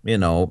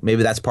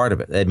maybe that's part of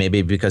it.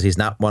 Maybe because he's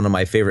not one of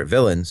my favorite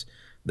villains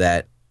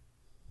that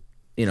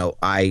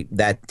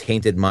that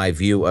tainted my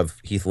view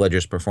of Heath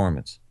Ledger's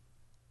performance.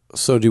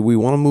 So do we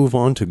want to move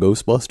on to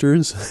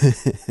Ghostbusters?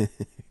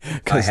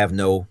 I have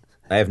no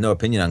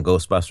opinion on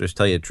Ghostbusters, to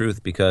tell you the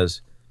truth,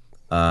 because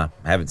I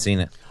haven't seen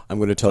it. I'm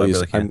going to tell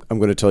you. I'm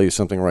going to tell you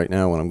something right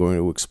now, and I'm going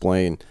to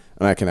explain.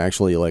 And I can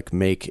actually I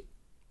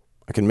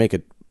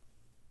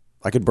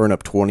could burn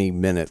up 20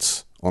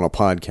 minutes on a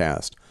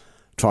podcast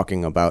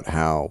talking about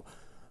how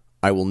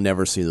I will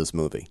never see this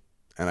movie,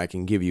 and I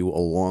can give you a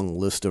long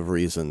list of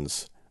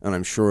reasons, and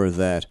I'm sure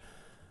that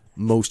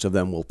most of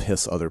them will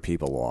piss other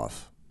people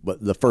off.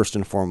 But the first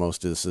and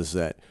foremost is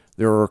that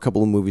there are a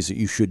couple of movies that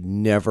you should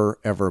never,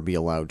 ever be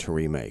allowed to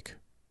remake.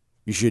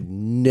 You should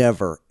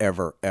never,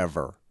 ever,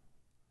 ever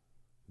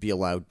be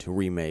allowed to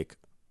remake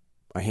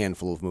a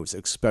handful of movies,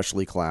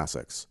 especially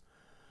classics.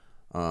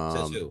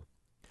 Says who?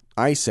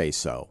 I say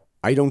so.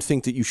 I don't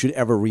think that you should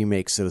ever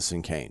remake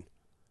Citizen Kane.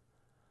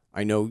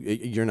 I know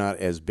you're not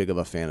as big of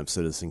a fan of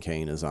Citizen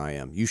Kane as I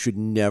am. You should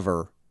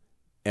never,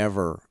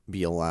 ever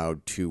be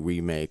allowed to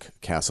remake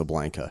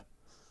Casablanca.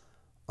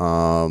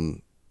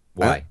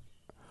 Why?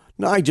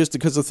 Just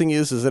because the thing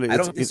is that I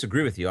don't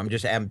disagree with you. I'm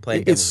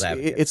playing devil's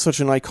advocate. It's such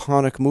an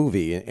iconic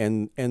movie,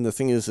 and the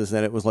thing is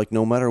that it was like,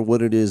 no matter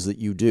what it is that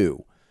you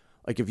do,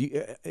 like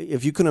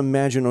if you can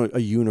imagine a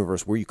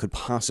universe where you could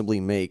possibly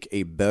make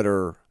a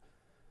better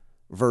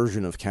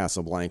version of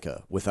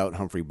Casablanca without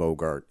Humphrey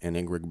Bogart and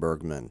Ingrid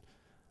Bergman,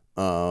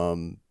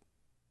 and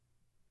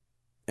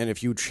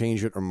if you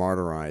change it or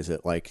martyrize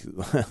it, like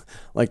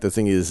like the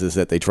thing is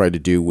that they tried to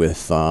do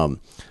with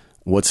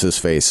what's his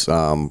face,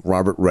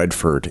 Robert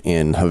Redford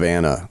in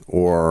Havana,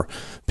 or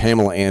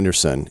Pamela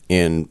Anderson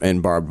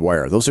in Barbed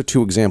Wire. Those are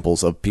two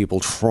examples of people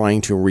trying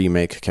to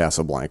remake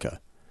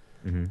Casablanca.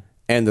 Mm-hmm.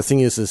 And the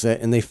thing is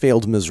that, and they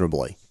failed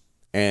miserably.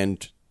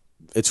 And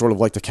it's sort of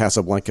like the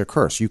Casablanca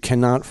curse. You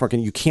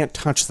can't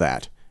touch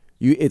that.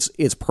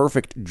 It's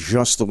perfect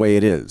just the way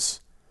it is.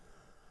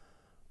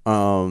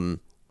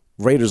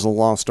 Raiders of the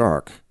Lost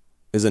Ark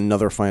is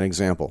another fine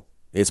example.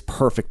 It's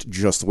perfect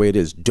just the way it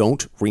is.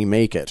 Don't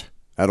remake it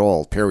at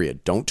all,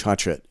 period. Don't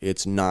touch it.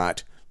 It's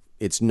not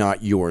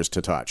yours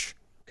to touch.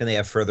 Can they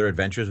have further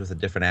adventures with a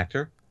different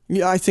actor?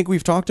 Yeah, I think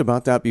we've talked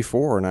about that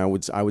before, and I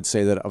would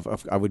say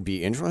that I would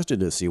be interested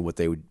to see what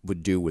they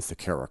would do with the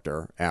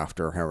character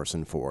after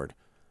Harrison Ford.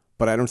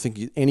 But I don't think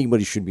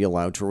anybody should be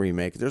allowed to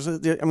remake. There's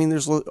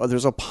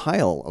a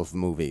pile of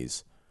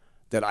movies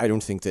that I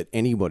don't think that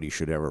anybody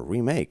should ever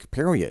remake,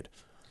 period.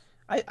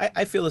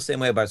 I feel the same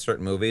way about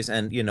certain movies,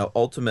 and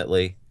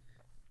ultimately,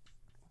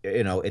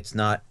 it's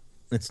not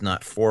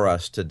for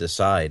us to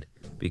decide,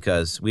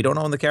 because we don't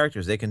own the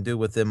characters. They can do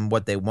with them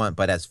what they want.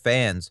 But as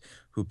fans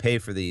who pay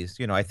for these,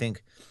 I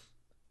think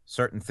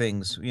certain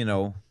things, we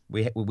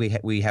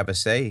have a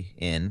say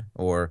in,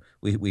 or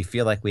we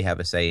feel like we have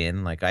a say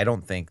in. Like, I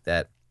don't think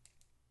that,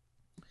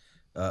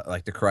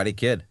 like the Karate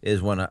Kid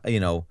is one.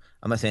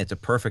 I'm not saying it's a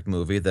perfect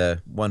movie.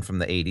 The one from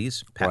the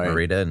 '80s, Pat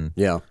Morita and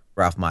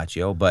Ralph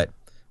Macchio, but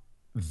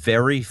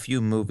very few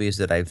movies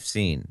that I've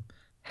seen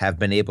have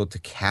been able to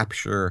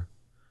capture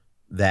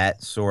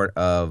that sort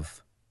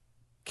of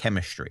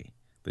chemistry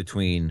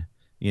between,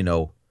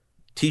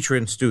 teacher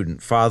and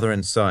student, father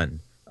and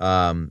son,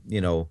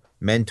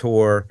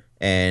 mentor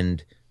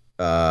and,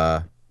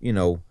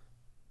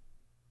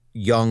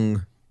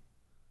 young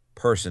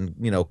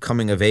person,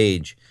 coming of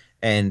age,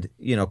 and,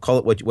 call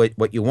it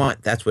what you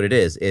want. That's what it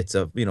is. It's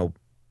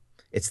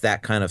it's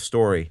that kind of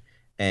story.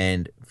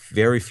 And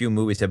very few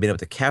movies have been able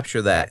to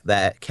capture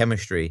that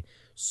chemistry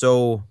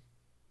so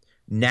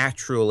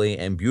naturally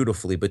and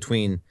beautifully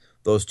between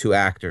those two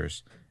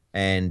actors.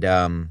 And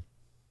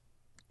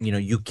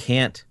you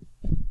can't,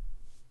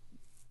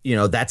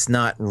 that's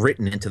not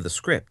written into the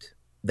script.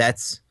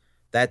 That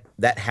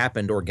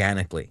happened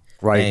organically,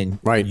 right? And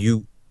right.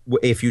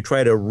 If you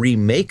try to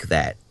remake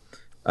that,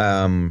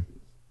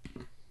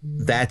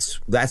 that's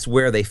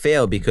where they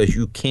fail, because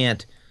you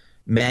can't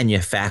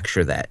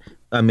manufacture that.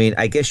 I mean,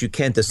 I guess you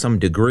can to some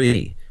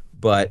degree,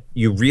 but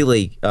you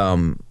really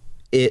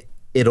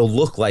it'll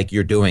look like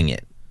you're doing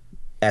it.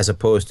 as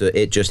opposed to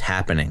it just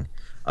happening.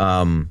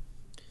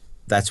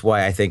 That's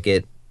why I think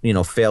it,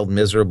 failed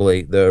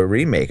miserably, the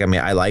remake. I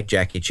mean, I like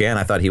Jackie Chan.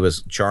 I thought he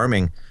was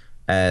charming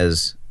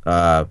as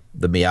the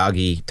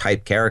Miyagi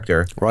type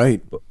character.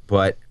 Right.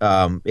 But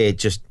it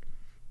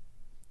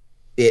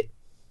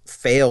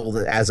failed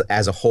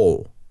as a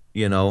whole,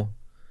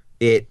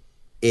 It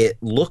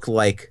looked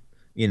like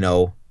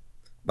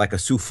a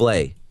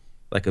souffle,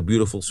 like a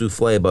beautiful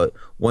souffle, but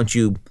once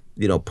you,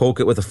 poke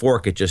it with a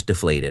fork, it just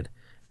deflated.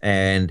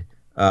 And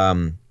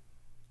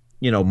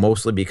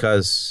mostly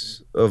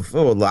because of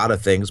a lot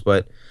of things,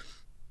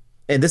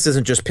 and this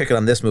isn't just picking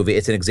on this movie,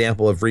 it's an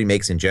example of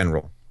remakes in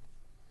general.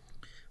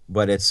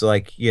 But it's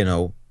like,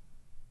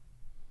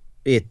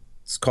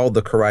 it's called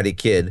The Karate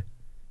Kid,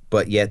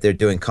 but yet they're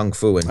doing Kung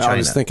Fu in China. I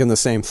was thinking the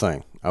same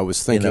thing.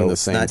 It's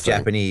not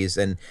Japanese.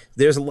 And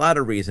there's a lot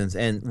of reasons.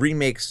 And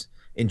remakes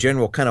in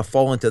general kind of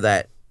fall into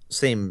that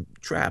same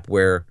trap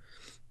where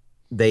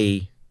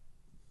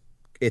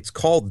it's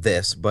called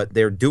this, but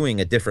they're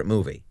doing a different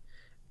movie.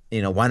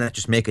 Why not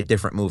just make a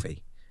different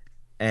movie?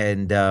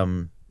 And,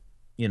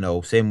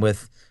 same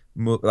with,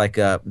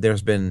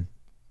 there's been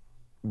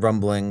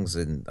rumblings,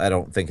 and I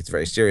don't think it's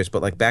very serious,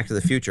 but like Back to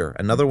the Future,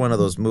 another one of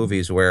those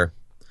movies where,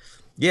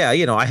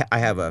 I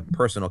have a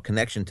personal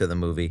connection to the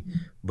movie,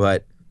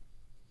 but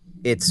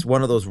it's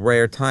one of those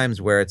rare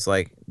times where it's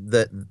like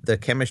the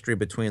chemistry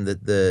between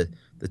the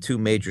two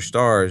major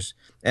stars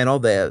and all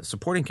the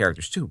supporting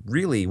characters too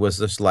really was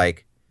just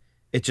like,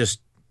 it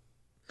just,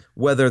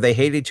 whether they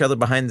hate each other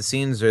behind the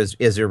scenes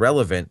is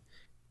irrelevant.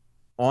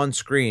 On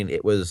screen,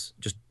 it was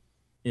just,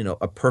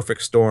 a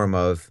perfect storm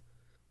of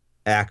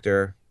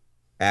actor,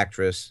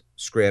 actress,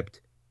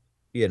 script,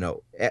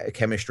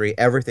 chemistry,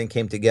 everything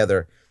came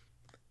together.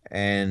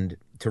 And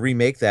to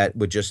remake that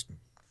it just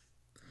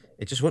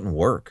wouldn't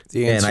work.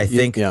 And I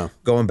think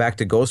going back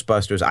to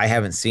Ghostbusters, I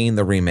haven't seen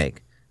the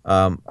remake.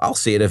 I'll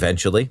see it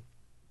eventually.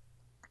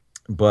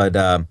 But,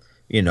 as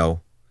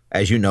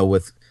you know,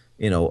 with,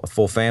 a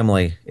full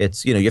family,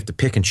 it's, you have to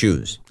pick and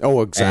choose.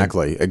 Oh,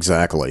 exactly. And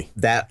exactly.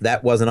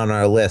 That wasn't on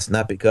our list,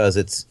 not because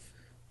it's,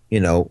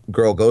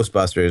 girl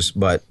Ghostbusters,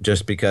 but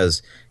just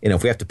because,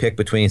 if we have to pick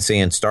between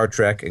seeing Star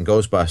Trek and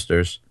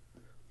Ghostbusters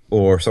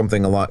or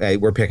something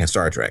we're picking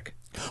Star Trek.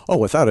 Oh,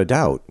 without a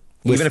doubt.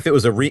 Even if it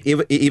was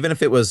even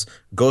if it was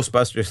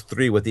Ghostbusters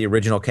 3 with the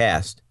original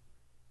cast,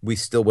 we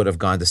still would have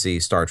gone to see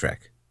Star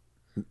Trek.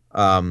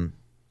 But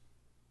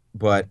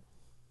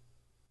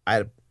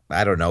I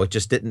don't know. It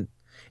just didn't.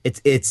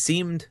 It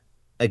seemed,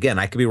 again,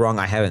 I could be wrong.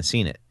 I haven't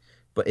seen it,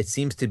 but it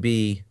seems to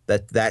be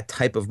that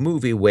type of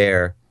movie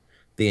where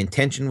the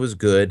intention was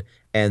good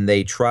and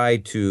they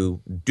tried to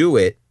do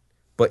it,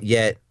 but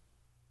yet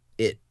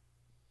it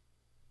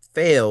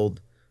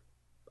failed.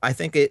 I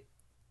think it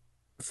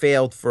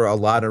failed for a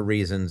lot of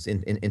reasons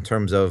in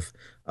terms of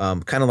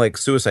kind of like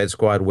Suicide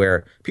Squad,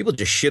 where people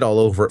just shit all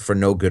over it for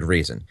no good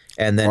reason.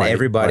 And then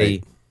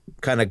everybody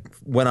kind of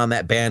went on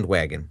that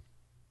bandwagon.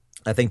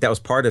 I think that was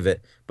part of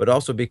it, but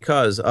also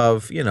because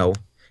of,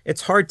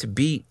 it's hard to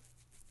beat,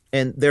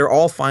 and they're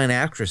all fine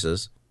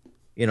actresses,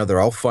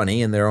 they're all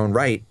funny in their own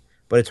right,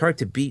 but it's hard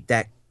to beat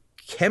that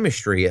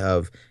chemistry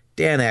of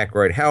Dan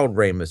Aykroyd, Harold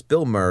Ramis,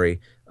 Bill Murray,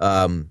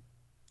 I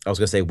was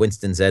going to say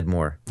Winston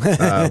Zedmore,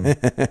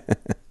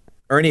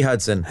 Ernie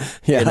Hudson,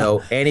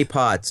 Annie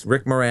Potts,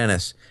 Rick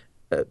Moranis,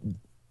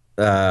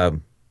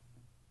 help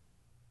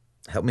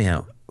me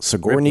out.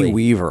 Sigourney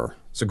Weaver.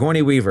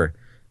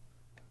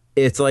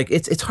 It's like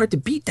it's hard to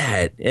beat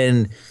that,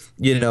 and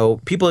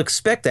people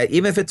expect that.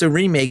 Even if it's a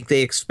remake,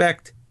 they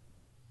expect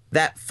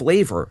that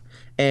flavor,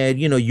 and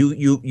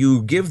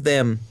you give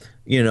them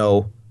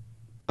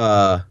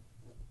a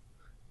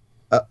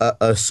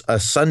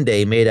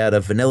sundae made out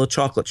of vanilla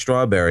chocolate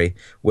strawberry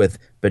with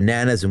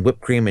bananas and whipped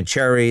cream and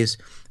cherries,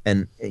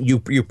 and you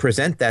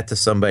present that to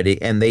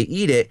somebody and they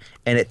eat it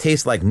and it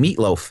tastes like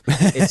meatloaf.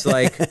 It's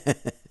like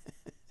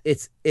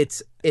it's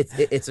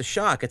a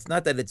shock. It's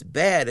not that it's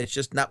bad, it's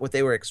just not what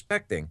they were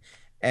expecting.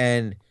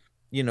 And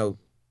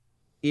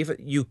if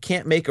you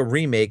can't make a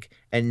remake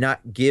and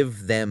not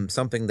give them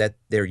something that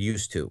they're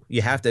used to,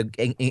 you have to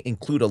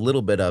include a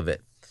little bit of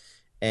it.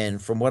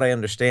 And from what I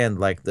understand,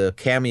 like the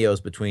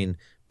cameos between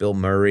Bill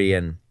Murray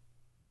and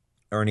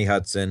Ernie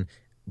Hudson,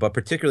 but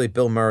particularly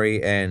Bill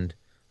Murray and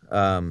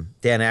Dan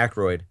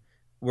Aykroyd,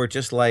 were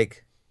just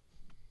like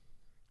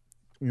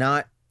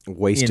not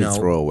wasted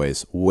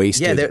throwaways.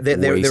 Wasted. Yeah,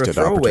 they were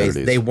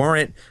throwaways. They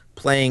weren't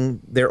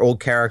playing their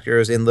old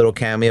characters in little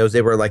cameos.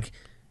 They were like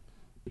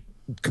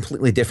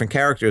completely different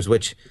characters,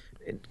 which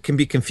can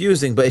be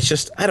confusing. But it's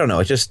just, I don't know.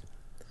 It's just,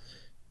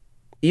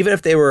 even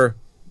if they were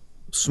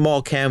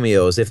small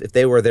cameos, if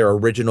they were their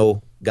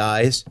original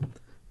guys,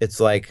 it's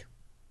like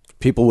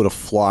people would have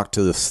flocked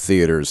to the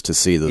theaters to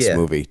see this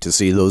movie, to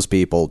see those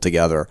people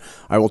together.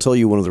 I will tell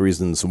you one of the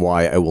reasons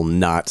why I will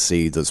not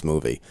see this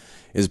movie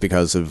is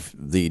because of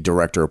the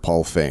director,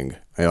 Paul Feig.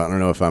 I don't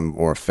know if I'm,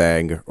 or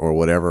Fag, or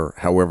whatever,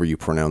 however you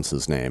pronounce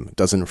his name. It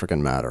doesn't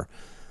freaking matter.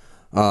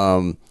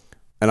 And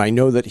I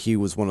know that he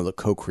was one of the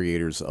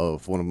co-creators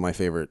of one of my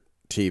favorite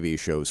TV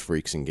shows,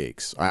 Freaks and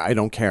Geeks. I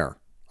don't care.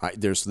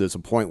 There's a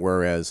point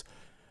whereas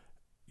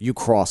you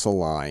cross a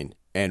line,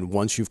 and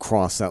once you've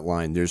crossed that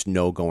line, there's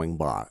no going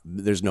back.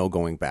 There's no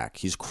going back.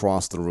 He's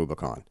crossed the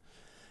Rubicon.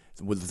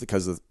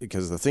 Because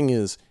the thing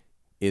is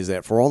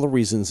that for all the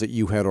reasons that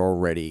you had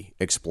already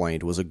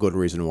explained was a good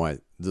reason why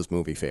this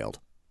movie failed.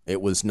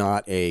 It was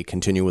not a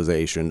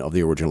continuation of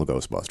the original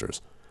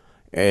Ghostbusters.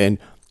 And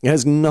it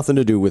has nothing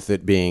to do with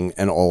it being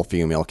an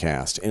all-female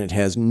cast. And it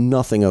has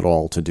nothing at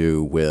all to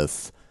do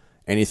with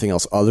anything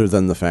else other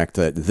than the fact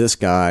that this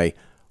guy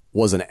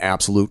was an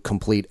absolute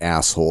complete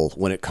asshole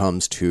when it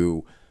comes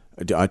to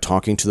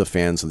talking to the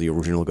fans of the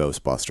original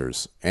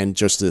Ghostbusters. And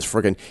just this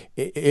friggin',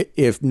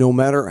 if no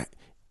matter...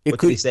 What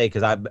did he say?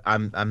 Because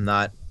I'm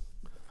not...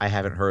 I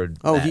haven't heard.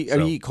 Oh,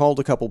 that, he called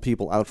a couple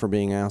people out for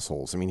being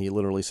assholes. I mean, he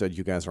literally said,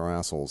 "You guys are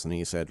assholes," and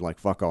he said, like,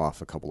 "Fuck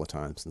off" a couple of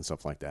times and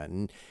stuff like that.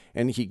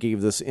 And he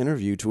gave this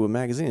interview to a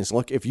magazine. He said,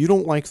 "Look, if you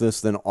don't like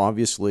this, then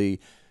obviously,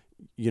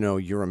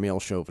 you're a male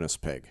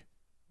chauvinist pig.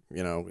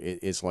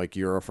 It's like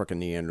you're a freaking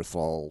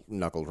Neanderthal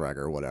knuckle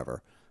dragger or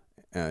whatever."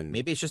 And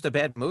maybe it's just a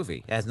bad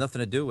movie. It has nothing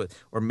to do with,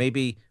 or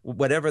maybe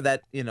whatever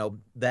that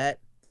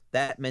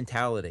that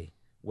mentality,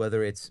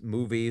 whether it's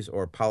movies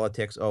or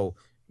politics. Oh,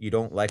 you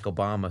don't like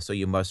Obama, so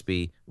you must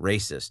be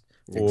racist.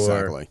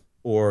 Exactly.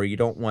 Or you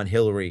don't want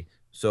Hillary,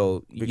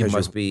 so you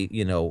must be,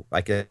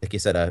 like you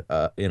said,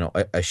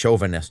 a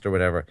chauvinist or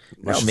whatever.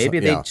 No, maybe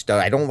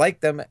I don't like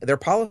them, their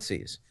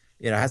policies.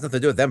 It has nothing to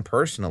do with them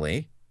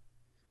personally,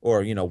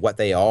 or what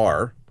they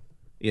are.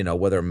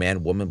 Whether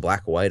man, woman,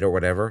 black, white, or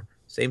whatever.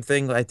 Same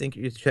thing. I think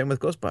you're saying with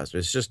Ghostbusters.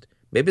 It's just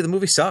maybe the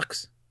movie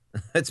sucks.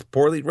 It's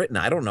poorly written.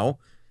 I don't know,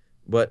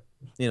 but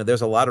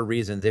there's a lot of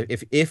reasons.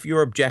 If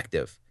you're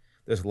objective,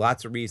 there's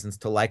lots of reasons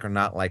to like or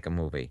not like a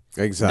movie.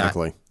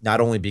 Exactly.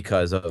 Not only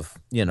because of,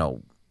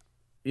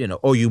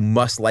 oh, you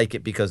must like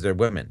it because they're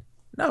women.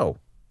 No,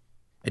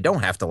 I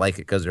don't have to like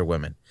it because they're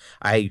women.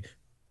 I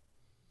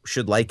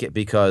should like it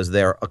because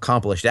they're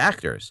accomplished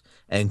actors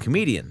and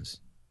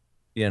comedians.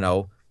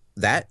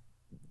 That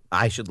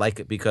I should like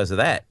it because of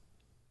that,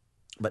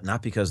 but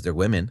not because they're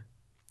women.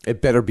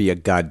 It better be a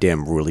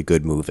goddamn really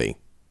good movie.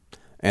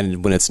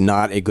 And when it's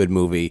not a good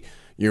movie,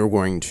 you're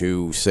going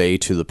to say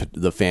to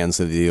the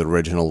fans of the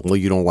original, well,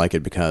 you don't like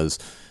it because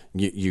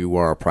you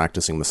are a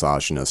practicing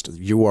misogynist.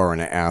 You are an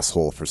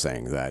asshole for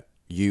saying that.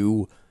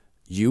 You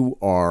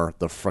are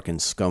the frickin'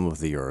 scum of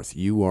the earth.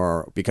 You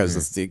are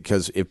because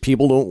if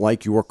people don't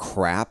like your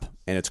crap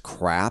and it's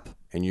crap,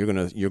 and you're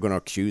gonna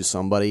accuse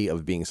somebody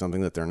of being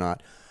something that they're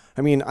not.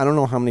 I mean, I don't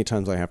know how many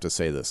times I have to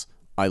say this.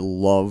 I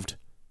loved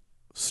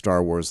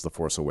Star Wars: The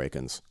Force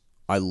Awakens.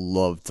 I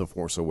loved The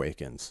Force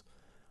Awakens.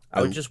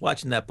 I was just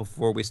watching that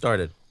before we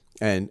started,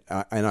 and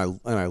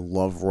I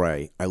love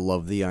Rey. I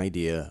love the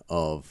idea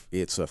of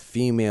it's a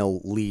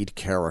female lead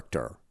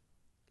character,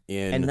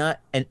 and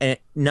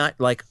not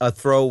like a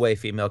throwaway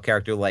female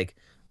character like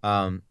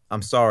I'm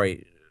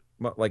sorry,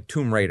 like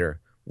Tomb Raider,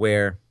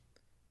 where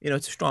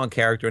it's a strong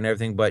character and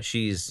everything, but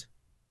she's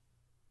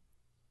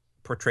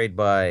portrayed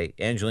by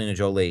Angelina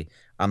Jolie.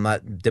 I'm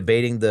not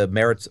debating the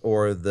merits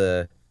or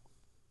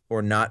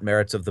not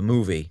merits of the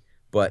movie,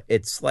 but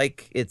it's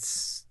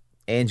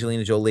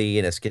Angelina Jolie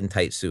in a skin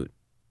tight suit.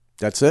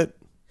 That's it.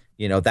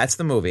 That's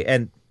the movie.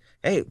 And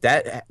hey,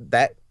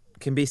 that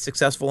can be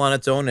successful on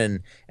its own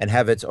and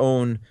have its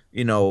own,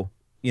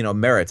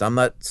 merits. I'm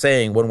not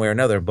saying one way or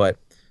another, but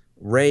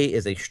Rey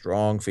is a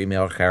strong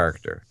female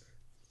character,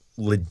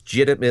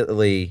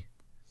 legitimately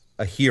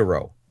a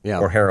hero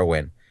or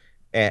heroine.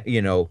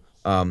 And,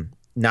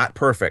 not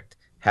perfect,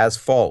 has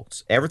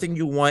faults, everything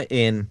you want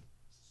in,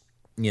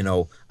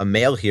 a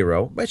male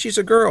hero, but she's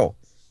a girl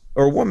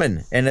or a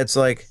woman. And it's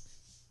like,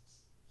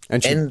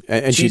 it's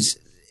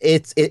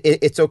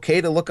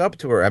okay to look up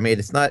to her. I mean,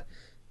 it's not,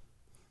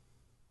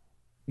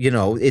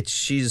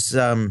 she's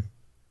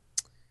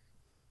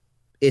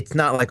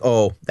like,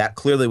 oh, that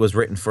clearly was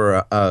written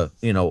for a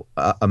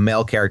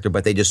male character,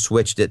 but they just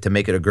switched it to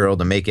make it a girl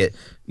to make it,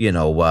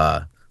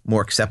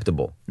 more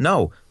acceptable.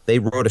 No, they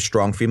wrote a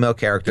strong female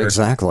character.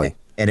 Exactly.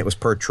 And it was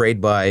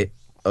portrayed by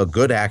a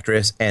good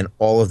actress, and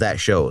all of that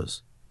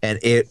shows. And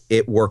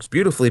it works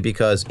beautifully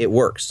because it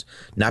works.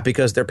 Not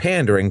because they're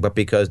pandering, but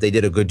because they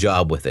did a good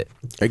job with it.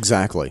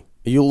 Exactly.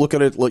 You look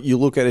at it. You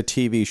look at a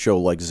TV show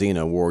like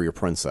Xena, Warrior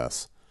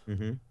Princess.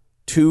 Mm-hmm.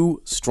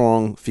 2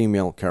 strong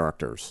female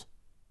characters.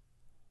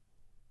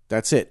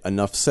 That's it.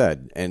 Enough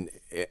said. And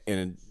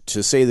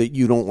to say that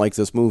you don't like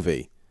this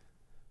movie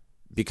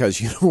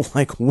because you don't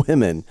like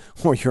women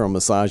or you're a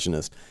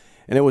misogynist.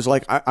 And it was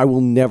like, I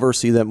will never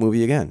see that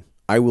movie again.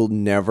 I will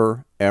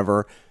never,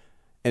 ever.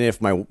 And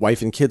if my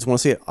wife and kids want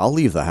to see it, I'll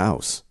leave the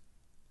house.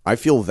 I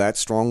feel that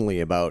strongly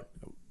about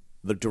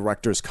the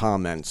director's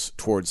comments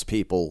towards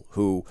people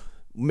who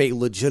may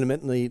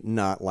legitimately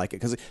not like it.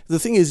 Because the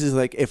thing is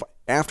like, if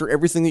after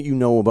everything that you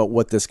know about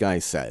what this guy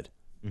said,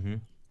 mm-hmm.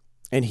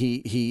 and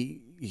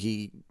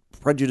he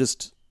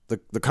prejudiced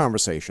the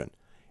conversation,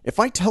 if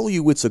I tell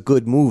you it's a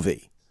good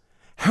movie,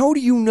 how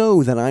do you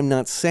know that I'm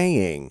not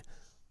saying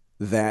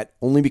that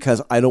only because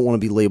I don't want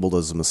to be labeled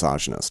as a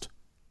misogynist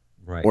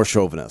or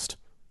chauvinist?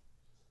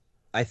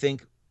 I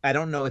think I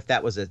don't know if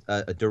that was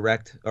a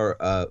direct or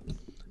a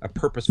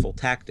purposeful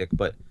tactic,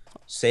 but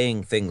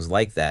saying things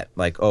like that,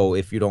 like, oh,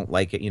 if you don't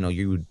like it,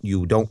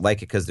 you don't like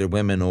it because they're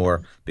women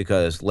or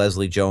because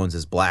Leslie Jones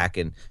is black,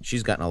 and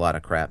she's gotten a lot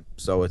of crap.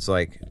 So it's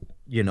like,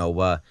 you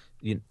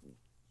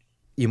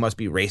you must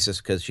be racist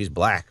because she's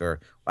black, or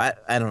I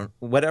don't,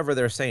 whatever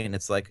they're saying.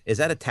 It's like, is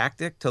that a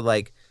tactic to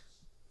like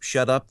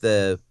shut up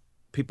the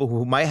people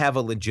who might have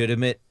a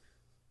legitimate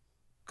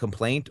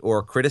complaint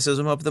or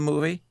criticism of the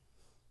movie,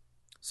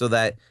 so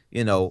that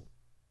you-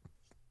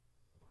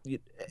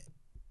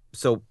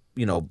 so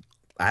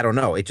I don't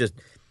know. It just,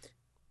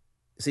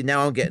 see,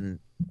 now I'm getting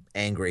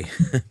angry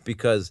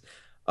because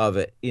of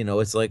it.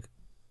 It's like,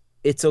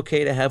 it's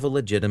okay to have a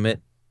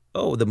legitimate,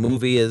 oh, the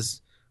movie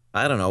is,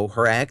 I don't know,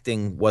 her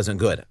acting wasn't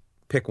good.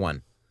 Pick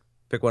one.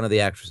 Pick one of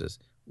the actresses.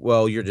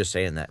 Well, you're just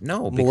saying that.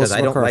 No, because Melissa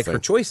I don't like McCarthy. her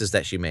choices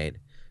that she made.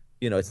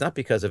 It's not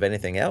because of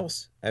anything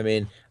else. I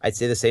mean, I'd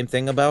say the same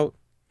thing about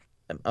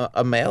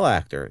a male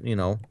actor.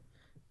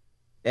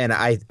 And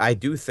I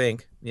do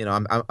think,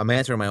 I'm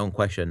answering my own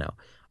question now.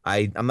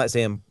 I'm not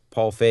saying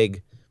Paul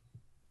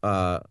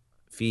uh,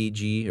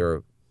 Fiji,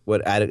 or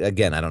what,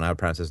 again, I don't know how to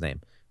pronounce his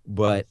name,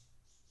 but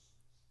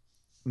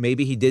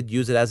maybe he did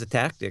use it as a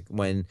tactic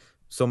when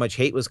so much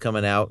hate was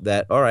coming out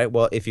that, all right,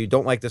 well, if you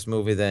don't like this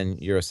movie, then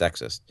you're a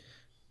sexist.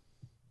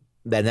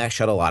 Then that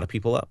shut a lot of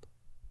people up,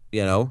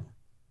 you know?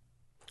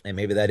 And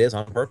maybe that is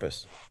on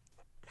purpose.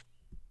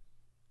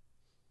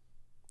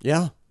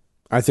 Yeah,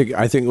 I think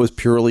it was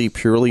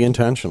purely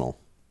intentional.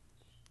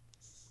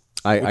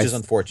 Which is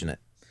unfortunate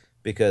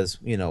because,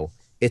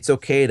 it's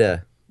okay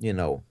to,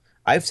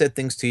 I've said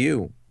things to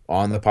you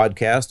on the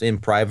podcast, in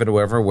private or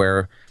whatever,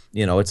 where,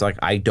 it's like,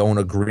 I don't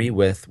agree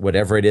with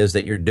whatever it is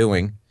that you're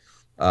doing.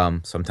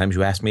 Sometimes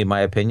you ask me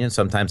my opinion.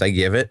 Sometimes I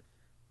give it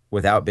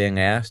without being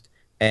asked.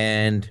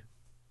 And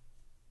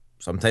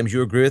sometimes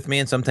you agree with me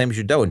and sometimes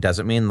you don't. It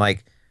doesn't mean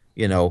like,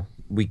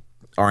 we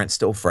aren't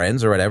still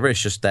friends or whatever.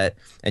 It's just that,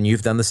 and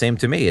you've done the same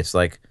to me. It's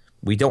like,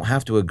 we don't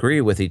have to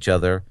agree with each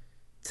other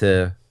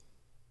to,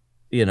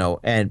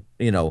 and,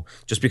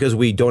 just because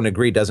we don't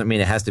agree doesn't mean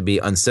it has to be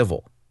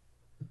uncivil.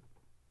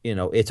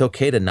 It's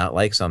okay to not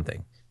like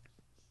something.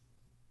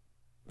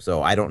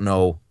 So I don't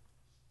know,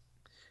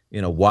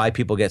 why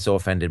people get so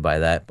offended by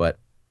that, but,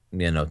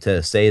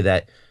 to say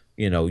that,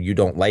 you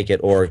don't like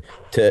it, or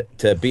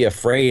to be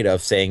afraid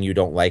of saying you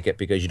don't like it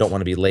because you don't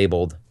want to be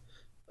labeled,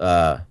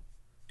 a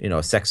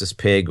sexist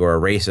pig or a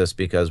racist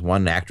because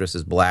one actress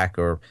is black,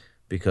 or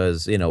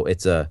because,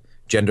 it's a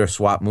gender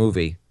swap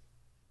movie.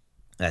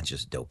 That's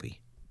just dopey.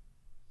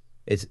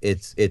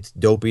 It's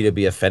dopey to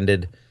be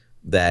offended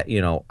that,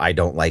 I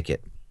don't like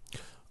it.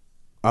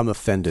 I'm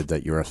offended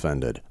that you're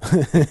offended.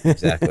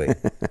 Exactly.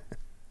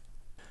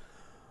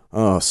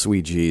 Oh,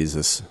 sweet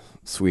Jesus.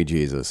 Sweet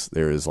Jesus.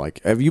 There is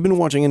like, have you been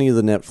watching any of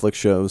the Netflix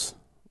shows?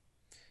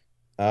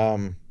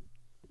 Um,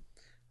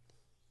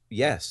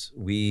 yes,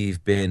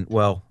 we've been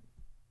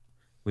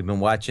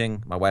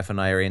watching, my wife and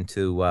I are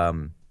into,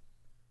 Man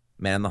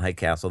in the High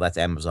Castle. That's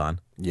Amazon.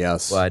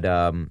 Yes. But,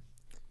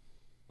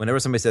 whenever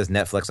somebody says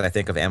Netflix, I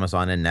think of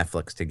Amazon and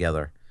Netflix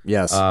together.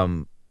 Yes.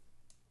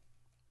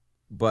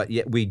 But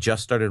yet we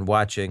just started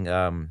watching,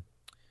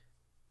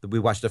 we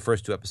watched the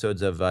first two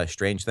episodes of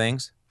Stranger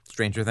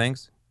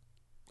Things.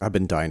 I've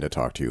been dying to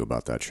talk to you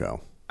about that show.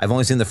 I've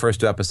only seen the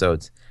first two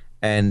episodes.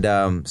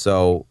 And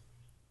so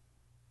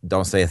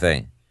don't say a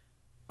thing.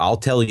 I'll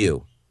tell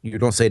you. You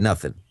don't say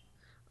nothing.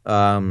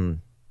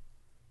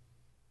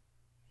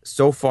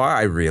 So far,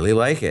 I really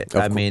like it.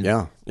 I mean,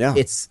 yeah.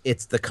 it's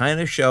the kind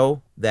of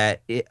show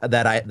that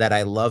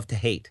I love to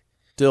hate.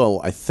 Still,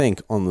 I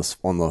think on the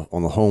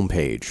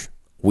homepage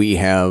we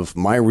have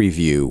my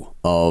review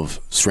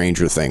of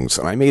Stranger Things,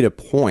 and I made a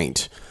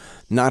point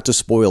not to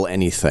spoil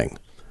anything.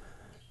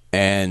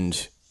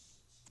 And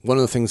one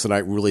of the things that I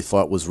really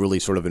thought was really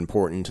sort of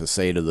important to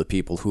say to the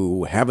people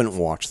who haven't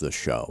watched the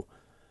show,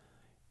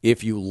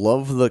 if you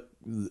love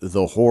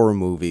the horror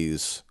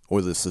movies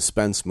or the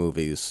suspense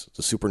movies,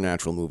 the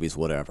supernatural movies,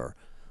 whatever,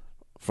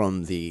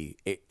 from the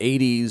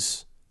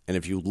 80s, and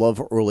if you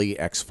love early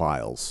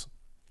X-Files,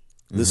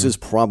 this is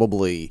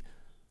probably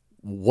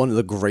one of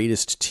the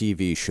greatest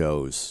TV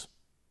shows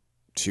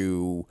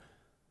to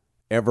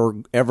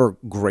ever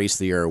grace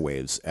the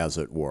airwaves, as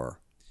it were.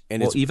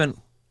 And Well,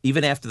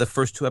 even after the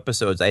first two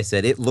episodes, I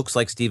said it looks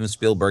like Steven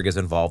Spielberg is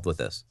involved with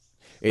this,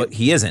 but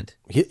he isn't.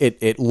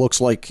 It looks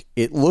like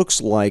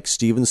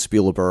Steven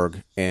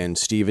Spielberg and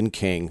Stephen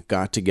King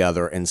got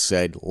together and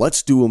said,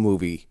 "Let's do a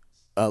movie."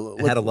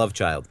 Had a love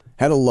child,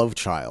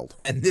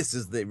 and this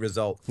is the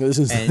result. This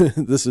is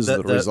And this is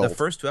the result. The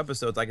first two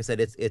episodes, like I said,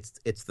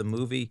 it's the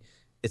movie.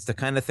 It's the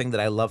kind of thing that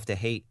I love to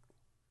hate,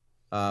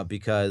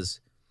 because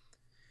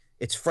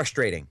it's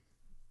frustrating.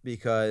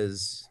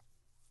 It's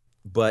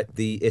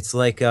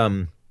like,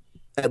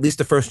 at least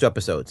the first two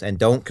episodes, and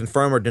don't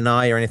confirm or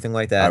deny or anything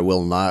like that. I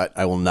will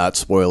not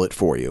spoil it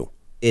for you.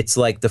 It's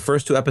like the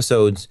first two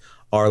episodes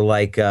are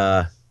like,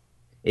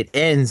 it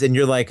ends and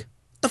you're like,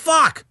 the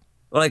fuck,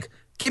 like,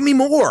 give me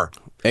more.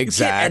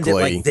 Exactly. You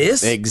can't end it like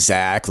this.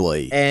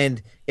 Exactly.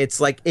 And it's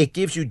like it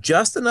gives you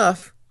just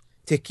enough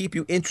to keep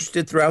you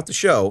interested throughout the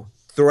show,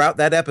 throughout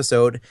that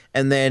episode,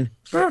 and then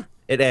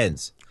it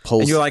ends.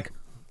 And you're like,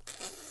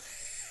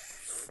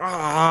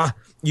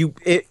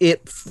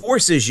 it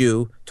forces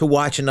you to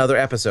watch another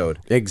episode.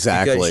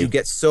 Exactly. Because you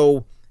get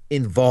so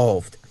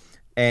involved.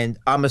 And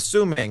I'm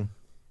assuming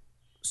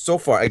so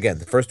far, again,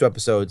 the first 2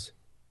 episodes,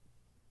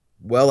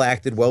 well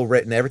acted, well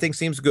written, everything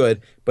seems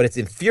good, but it's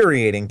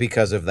infuriating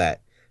because of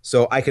that.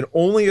 So I can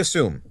only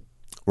assume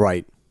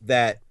right.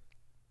 that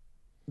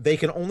they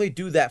can only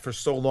do that for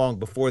so long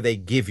before they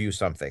give you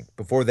something,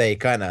 before they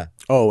kind of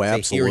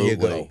absolutely. Here you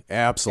go.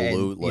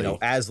 Absolutely. And,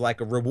 as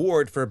like a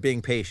reward for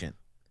being patient.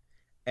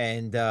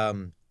 And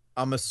I'm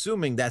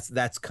assuming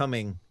that's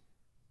coming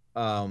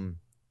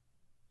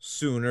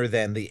sooner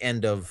than the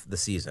end of the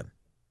season.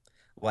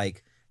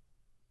 Like,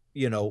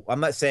 I'm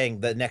not saying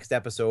the next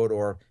episode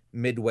or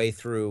midway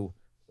through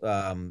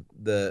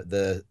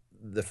the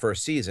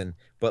first season,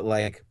 but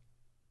like,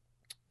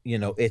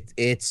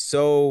 it's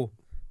so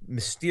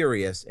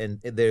mysterious,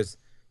 and there's,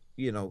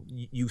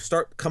 you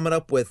start coming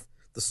up with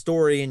the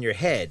story in your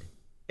head,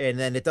 and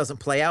then it doesn't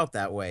play out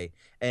that way,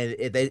 and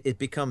it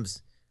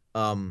becomes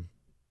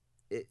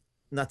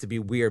not to be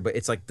weird, but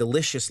it's like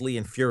deliciously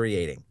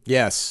infuriating.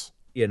 Yes.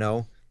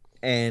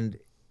 And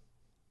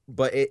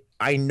but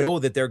I know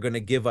that they're going to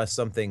give us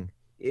something,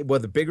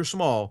 whether big or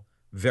small,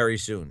 very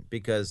soon,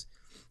 because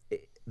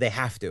they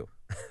have to.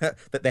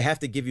 That they have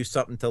to give you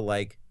something to,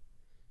 like,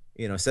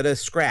 instead of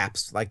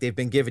scraps like they've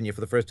been giving you for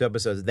the first 2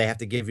 episodes, they have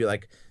to give you,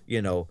 like,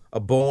 a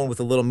bone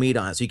with a little meat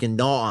on it, so you can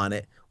gnaw on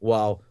it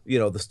while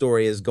the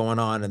story is going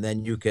on, and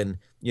then you can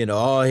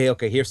oh, hey,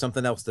 okay, here's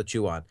something else to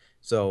chew on.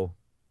 So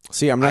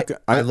see,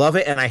 I love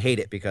it and I hate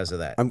it because of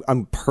that.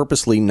 I'm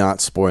purposely not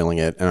spoiling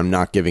it, and I'm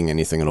not giving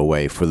anything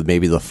away for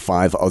maybe the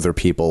 5 other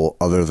people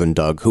other than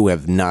Doug who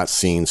have not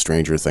seen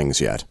Stranger Things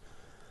yet.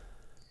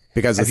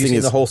 Because have you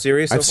seen the whole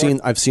series? So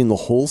I've seen the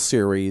whole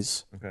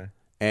series. Okay.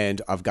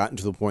 And I've gotten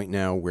to the point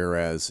now,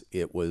 whereas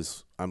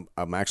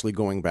I'm actually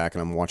going back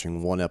and I'm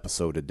watching 1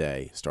 episode a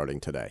day starting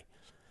today.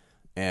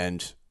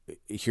 And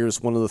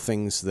here's one of the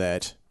things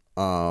that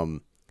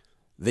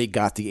they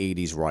got the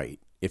 80s right.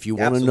 If you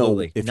want to know,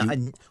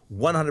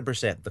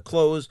 100%, the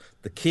clothes,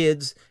 the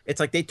kids,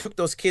 it's like they took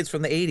those kids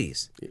from the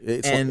 80s.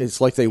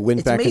 It's like they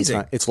went back in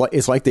time. It's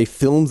like they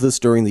filmed this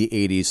during the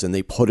 80s and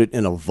they put it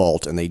in a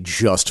vault, and they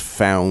just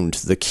found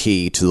the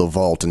key to the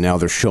vault, and now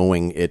they're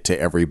showing it to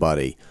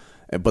everybody.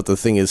 But the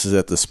thing is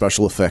that the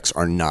special effects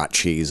are not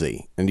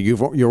cheesy. And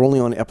you're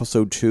only on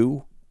episode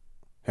 2?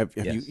 Have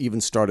you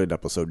even started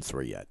episode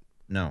 3 yet?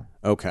 No.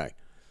 Okay.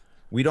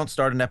 We don't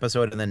start an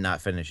episode and then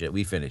not finish it.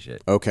 We finish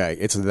it. Okay.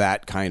 It's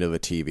that kind of a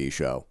TV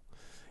show.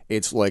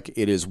 It's like,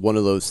 it is one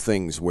of those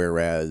things,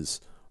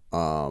 whereas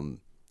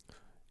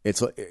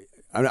it's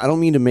I don't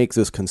mean to make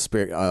this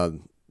I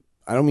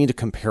don't mean to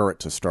compare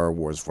it to Star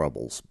Wars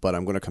Rebels, but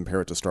I'm going to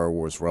compare it to Star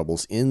Wars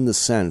Rebels in the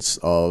sense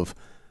of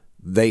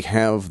they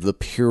have the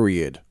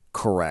period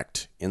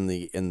correct in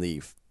the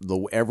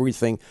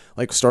everything.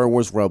 Like Star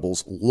Wars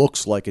Rebels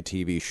looks like a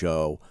TV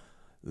show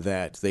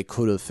that they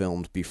could have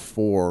filmed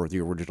before the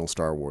original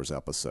Star Wars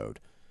episode.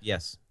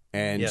 Yes.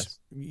 And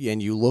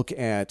you look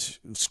at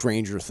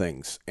Stranger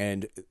Things,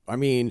 and I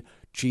mean,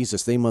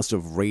 Jesus, they must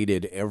have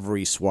raided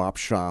every swap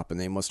shop, and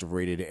they must have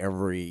raided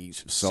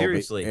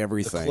seriously,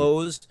 everything. The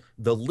clothes,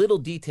 the little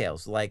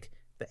details, like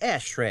the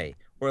ashtray,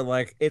 or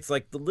like, it's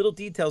like the little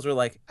details are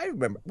like, I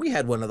remember we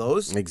had one of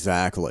those.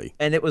 Exactly.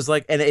 And it was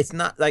like, and it's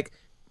not like,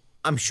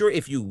 I'm sure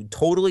if you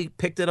totally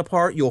picked it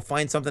apart, you'll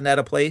find something out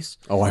of place.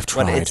 Oh, I've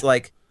tried. But it's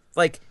like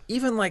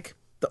even like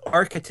the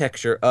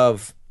architecture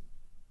of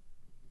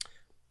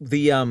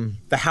the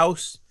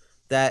house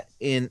that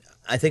in,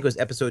 I think it was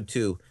episode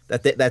 2,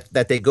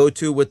 that they go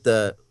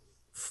to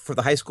for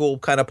the high school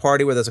kind of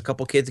party where there's a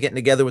couple kids getting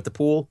together with the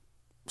pool.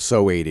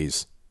 So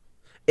 80s.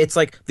 It's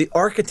like the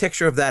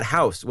architecture of that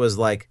house was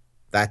like,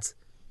 that's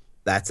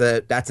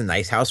a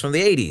nice house from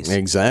the 80s.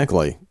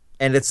 Exactly.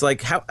 And it's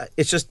like, how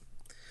it's just,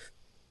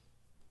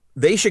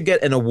 they should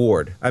get an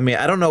award. I mean,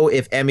 I don't know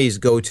if Emmys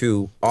go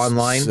to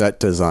online set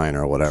design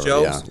or whatever.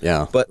 Shows,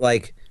 yeah. But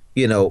like,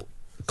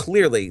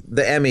 clearly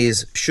the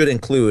Emmys should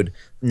include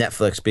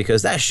Netflix,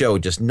 because that show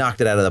just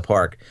knocked it out of the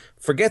park.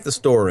 Forget the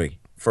story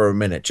for a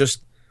minute.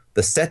 Just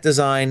the set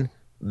design,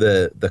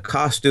 the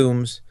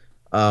costumes,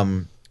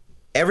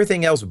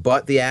 everything else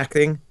but the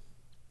acting.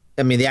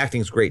 I mean, the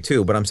acting's great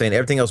too, but I'm saying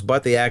everything else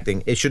but the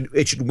acting, it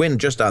should win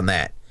just on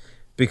that,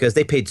 because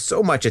they paid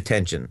so much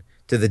attention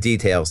to the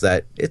details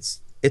that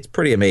it's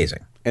pretty amazing.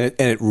 And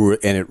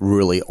it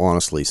really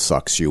honestly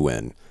sucks you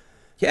in.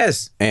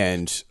 Yes.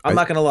 And I'm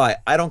not gonna lie,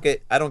 I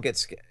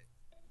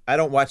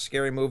don't watch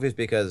scary movies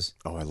because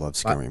I love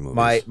scary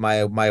movies.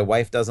 My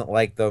wife doesn't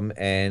like them,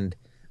 and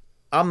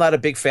I'm not a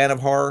big fan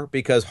of horror,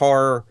 because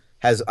horror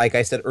has, like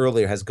I said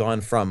earlier, has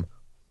gone from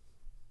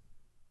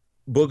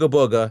Booga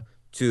Booga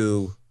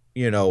to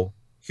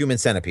Human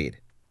Centipede.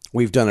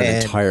 We've done an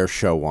entire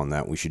show on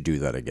that. We should do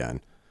that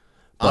again.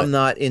 I'm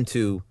not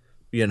into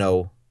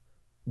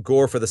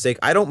gore for the sake.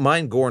 I don't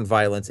mind gore and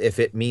violence if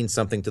it means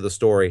something to the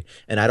story,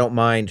 and I don't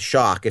mind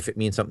shock if it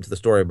means something to the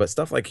story. But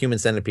stuff like Human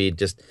Centipede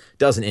just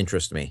doesn't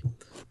interest me,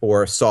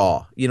 or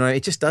Saw.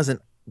 It just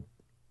doesn't.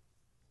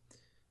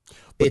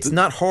 It's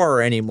not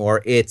horror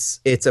anymore.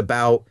 It's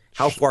about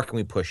how far can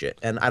we push it,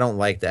 and I don't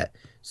like that.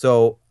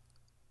 So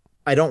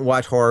I don't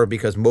watch horror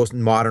because most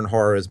modern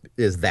horror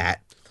is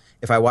that.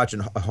 If I watch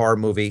a horror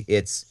movie,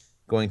 it's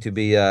going to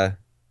be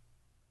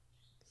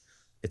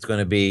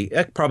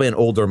probably an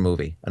older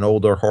movie, an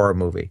older horror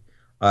movie.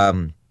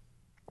 Like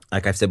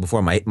I've said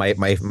before, my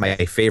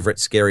favorite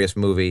scariest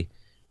movie,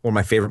 one of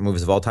my favorite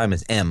movies of all time,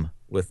 is M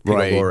with Peter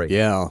Lorre.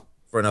 Yeah.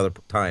 For another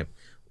time,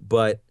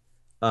 but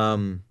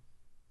I'm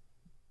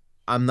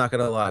not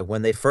gonna lie.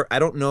 When they first, I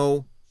don't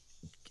know.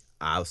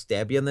 I'll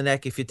stab you in the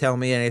neck if you tell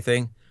me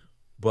anything,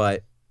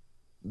 but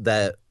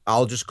that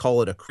I'll just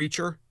call it a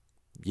creature.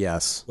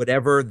 Yes.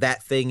 Whatever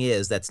that thing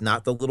is, that's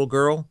not the little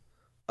girl.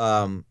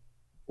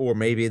 Or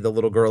maybe the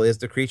little girl is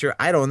the creature.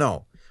 I don't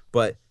know.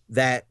 But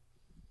that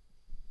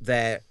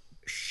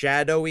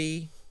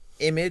shadowy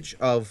image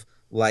of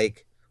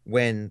like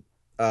when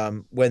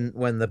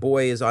the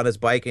boy is on his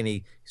bike and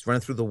he's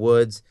running through the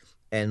woods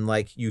and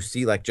like you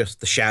see like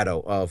just the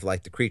shadow of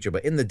like the creature,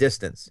 but in the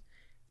distance,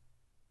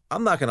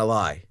 I'm not gonna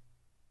lie,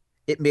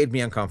 it made me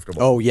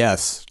uncomfortable. Oh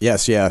yes.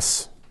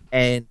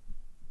 And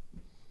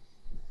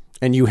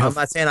you have.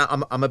 I'm not saying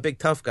I'm a big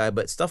tough guy,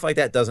 but stuff like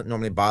that doesn't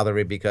normally bother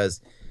me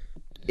because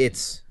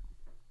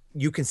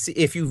you can see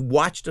if you've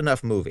watched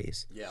enough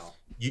movies. Yeah.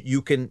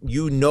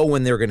 You know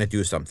when they're going to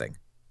do something.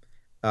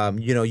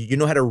 You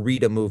know how to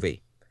read a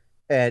movie,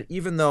 and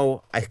even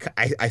though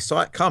I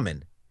saw it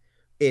coming,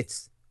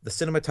 it's the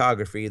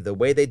cinematography, the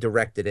way they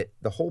directed it,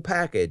 the whole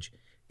package.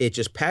 It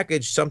just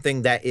packaged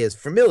something that is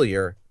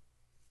familiar,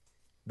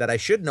 that I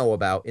should know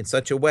about in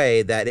such a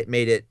way that it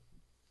made it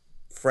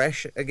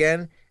fresh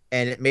again,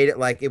 and it made it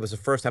like it was the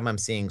first time I'm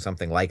seeing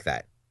something like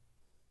that,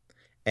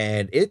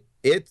 and it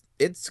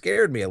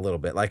scared me a little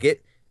bit.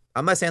 Like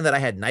I'm not saying that I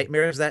had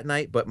nightmares that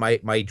night, but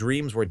my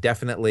dreams were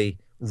definitely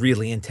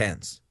really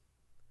intense.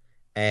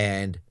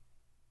 And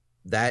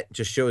that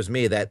just shows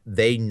me that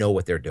they know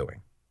what they're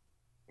doing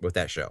with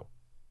that show.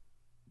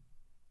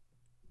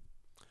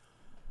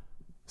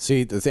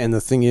 See, and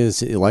the thing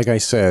is, like I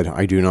said,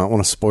 I do not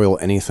want to spoil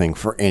anything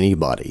for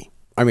anybody.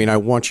 I mean, I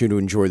want you to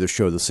enjoy the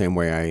show the same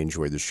way I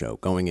enjoyed the show,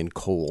 going in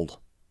cold.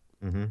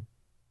 Mm-hmm.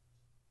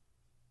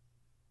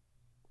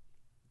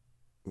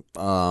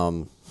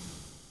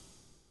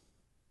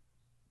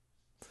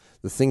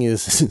 The thing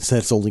is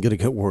that's only going to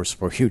get worse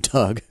for you,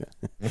 Doug.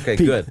 Okay,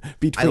 good.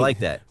 I like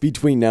that.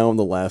 Between now and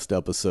the last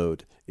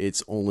episode,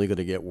 it's only going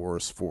to get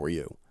worse for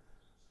you.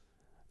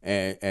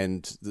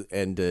 And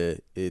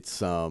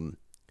it's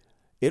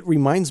it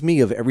reminds me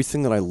of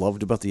everything that I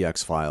loved about the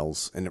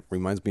X-Files, and it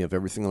reminds me of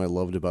everything that I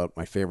loved about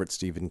my favorite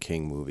Stephen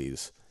King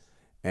movies.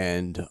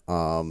 And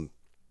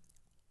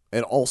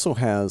it also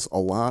has a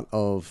lot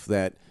of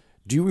that.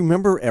 Do you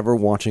remember ever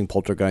watching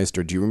Poltergeist,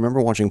 or do you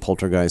remember watching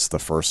Poltergeist the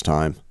first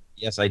time?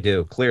 Yes, I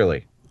do,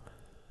 clearly.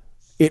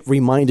 It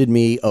reminded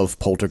me of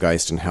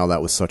Poltergeist and how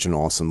that was such an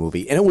awesome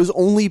movie. And it was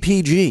only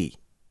PG.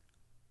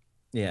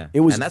 Yeah,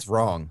 and that's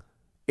wrong.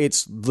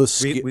 It's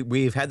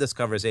we've had this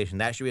conversation.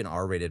 That should be an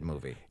R-rated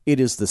movie. It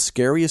is the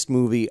scariest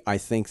movie I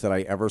think that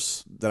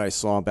I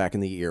saw back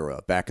in the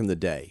era, back in the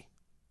day.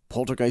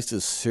 Poltergeist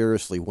is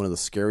seriously one of the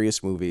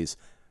scariest movies,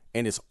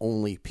 and it's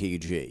only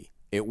PG.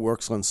 It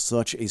works on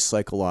such a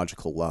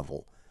psychological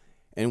level.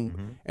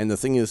 And the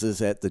thing is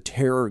that the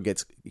terror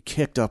gets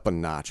kicked up a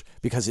notch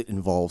because it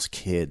involves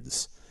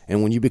kids.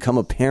 And when you become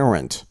a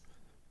parent,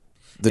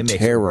 the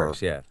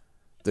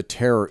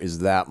terror is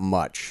that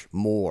much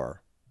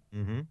more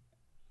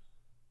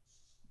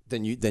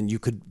than you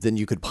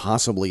could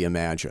possibly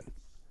imagine.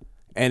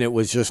 And it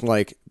was just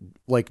like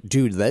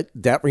dude,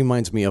 that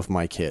reminds me of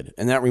my kid,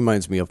 and that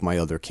reminds me of my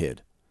other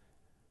kid.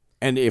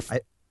 And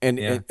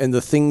and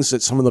the things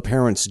that some of the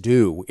parents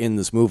do in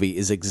this movie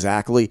is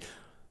exactly.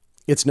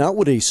 It's not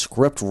what a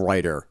script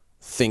writer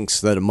thinks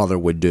that a mother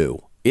would do.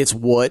 It's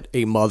what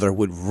a mother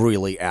would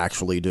really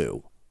actually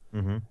do.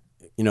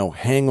 Mm-hmm.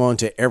 Hang on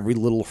to every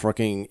little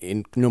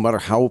no matter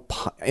how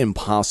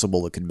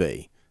impossible it could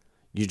be.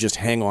 You just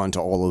hang on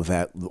to all of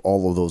that,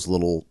 all of those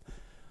little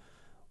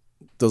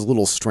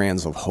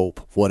strands of hope,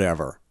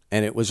 whatever.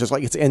 And it was just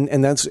like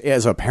and that's,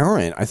 as a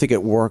parent, I think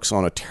it works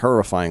on a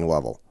terrifying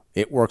level.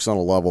 It works on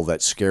a level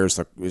that scared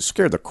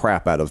the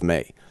crap out of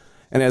me.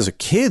 And as a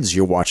kids,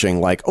 you're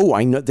watching like, oh,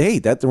 I know,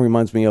 that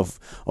reminds me of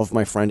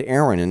my friend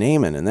Aaron and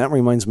Eamon, and that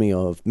reminds me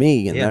of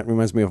me, and that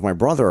reminds me of my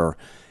brother,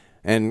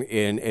 and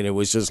it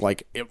was just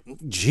like,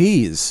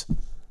 geez.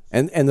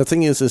 And the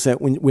thing is that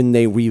when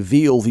they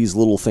reveal these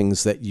little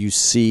things that you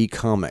see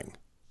coming,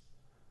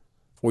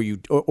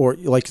 or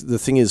like the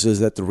thing is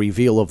that the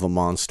reveal of the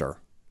monster,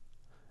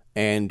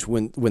 and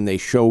when they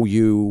show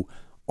you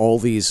all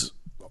these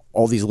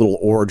little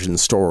origin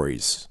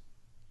stories,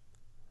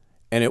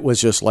 and it was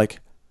just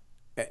like.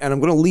 And I'm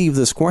going to leave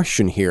this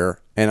question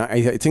here, and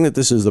I think that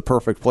this is the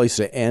perfect place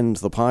to end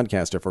the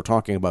podcast if we're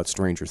talking about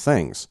Stranger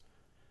Things.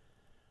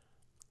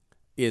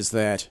 is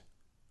that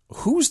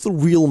who's the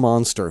real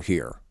monster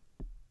here?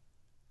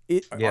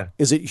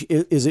 Is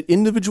it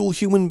individual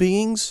human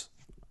beings,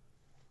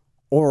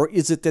 or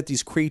is it that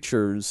these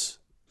creatures?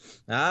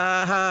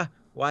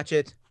 Watch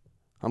it.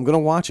 I'm gonna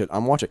watch it.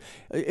 I'm watching.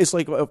 It's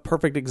like a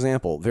perfect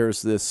example.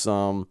 There's this.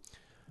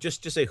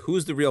 Just say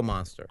who's the real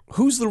monster.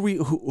 Who's the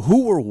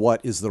who or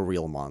what is the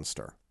real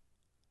monster?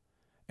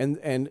 And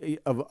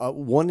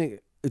one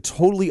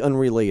totally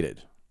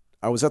unrelated.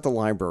 I was at the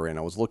library and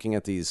I was looking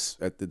at these.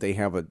 They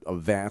have a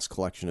vast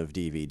collection of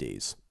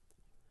DVDs.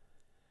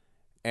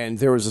 And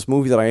there was this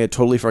movie that I had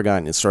totally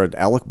forgotten. It starred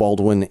Alec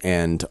Baldwin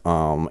and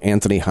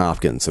Anthony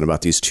Hopkins, and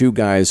about these two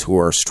guys who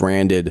are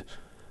stranded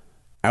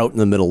out in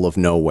the middle of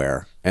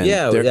nowhere. And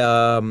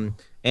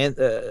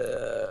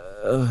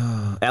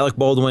Alec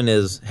Baldwin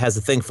has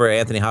a thing for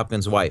Anthony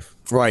Hopkins' wife,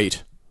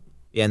 right?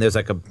 Yeah, and there's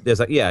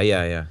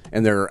yeah.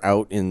 And they're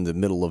out in the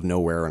middle of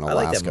nowhere in Alaska.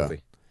 I like that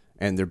movie.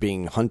 And they're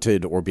being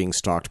hunted or being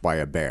stalked by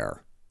a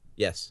bear.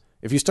 Yes.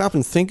 If you stop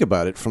and think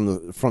about it from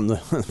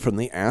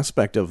the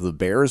aspect of the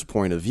bear's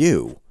point of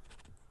view,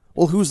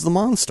 well, who's the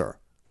monster?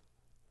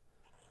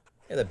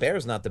 Yeah, the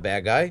bear's not the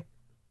bad guy.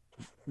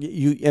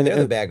 They're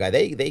the bad guy.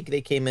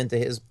 They came into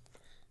his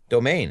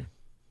domain.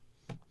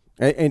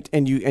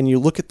 And you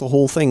look at the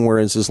whole thing,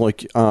 whereas it's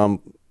like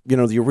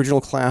the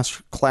original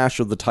Clash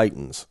of the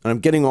Titans. And I'm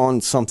getting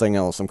on something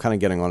else. I'm kind of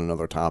getting on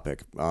another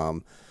topic.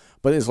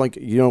 But it's like,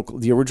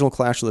 the original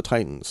Clash of the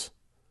Titans.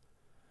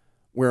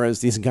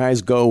 Whereas these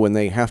guys go and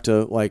they have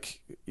to,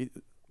 like,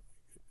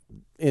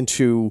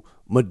 into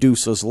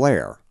Medusa's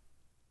lair.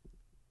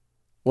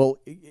 Well,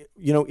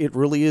 it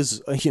really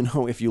is,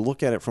 if you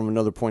look at it from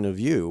another point of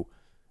view,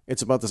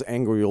 it's about this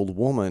angry old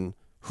woman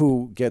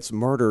who gets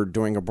murdered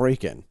during a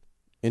break-in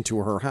into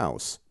her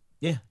house.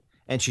 Yeah,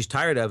 and she's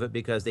tired of it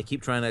because they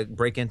keep trying to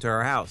break into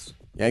her house.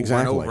 Yeah,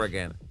 exactly. Over and over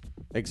again.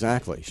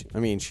 Exactly.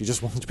 I mean, she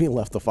just wants to be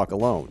left the fuck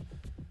alone.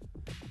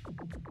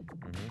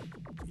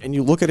 And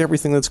you look at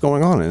everything that's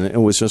going on, and it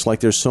was just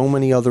like there's so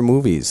many other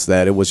movies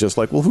that it was just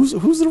like, well, who's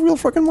the real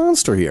fucking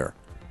monster here?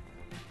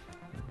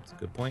 That's a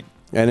good point.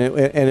 And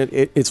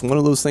it's one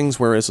of those things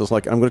where it's just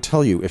like, I'm going to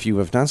tell you, if you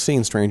have not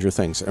seen Stranger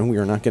Things, and we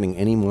are not getting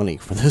any money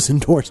for this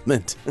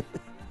endorsement,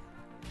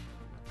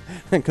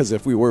 because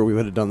if we were, we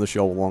would have done the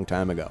show a long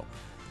time ago.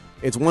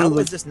 It's one of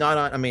the. Is this not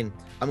on? I mean,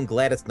 I'm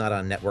glad it's not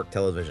on network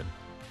television.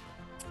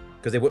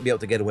 Because they wouldn't be able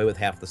to get away with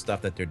half the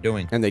stuff that they're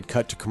doing. And they'd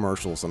cut to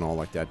commercials and all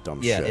like that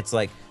dumb shit. Yeah, it's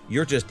like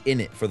you're just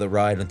in it for the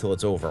ride until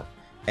it's over.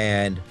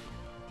 And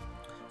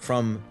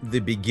from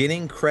the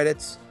beginning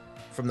credits,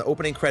 from the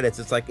opening credits,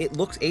 it's like it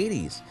looks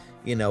 80s.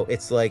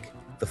 It's like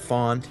the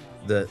font,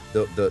 the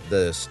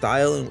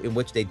style in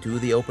which they do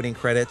the opening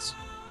credits.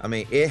 I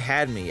mean, it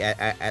had me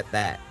at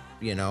that,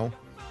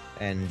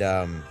 And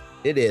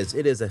it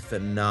is a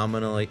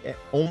phenomenally,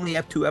 only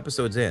have 2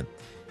 episodes in.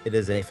 It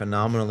is a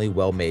phenomenally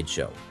well-made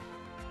show.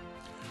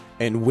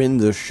 And when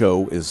the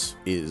show is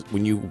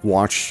when you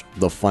watch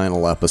the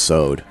final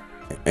episode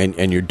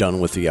and you're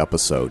done with the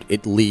episode,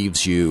 it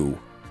leaves you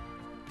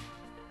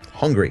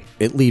hungry.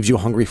 It leaves you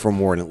hungry for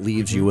more, and it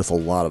leaves you with a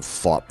lot of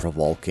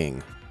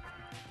thought-provoking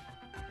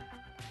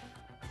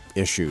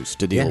issues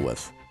to deal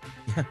with.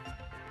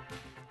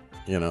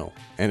 Yeah.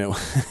 And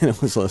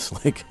it was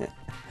just like,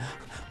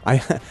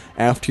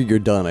 after you're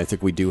done, I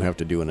think we do have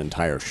to do an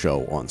entire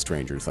show on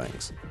Stranger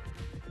Things.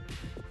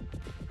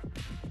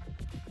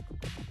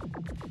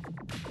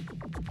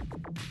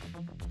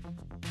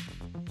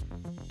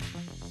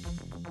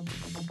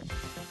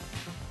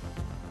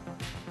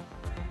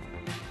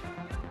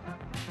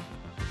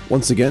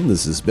 Once again,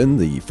 this has been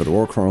the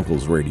Fedora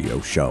Chronicles radio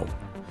show.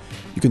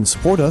 You can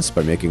support us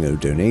by making a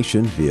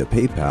donation via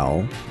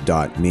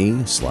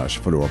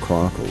paypal.me/Fedora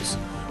Chronicles.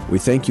 We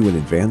thank you in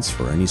advance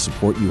for any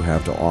support you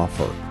have to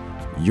offer.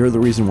 You're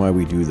the reason why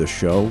we do this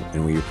show,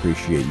 and we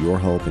appreciate your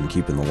help in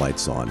keeping the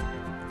lights on.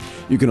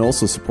 You can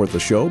also support the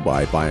show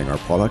by buying our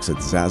products at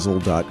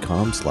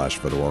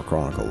Zazzle.com/Fedora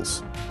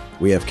Chronicles.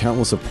 We have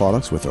countless of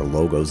products with our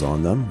logos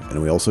on them,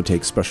 and we also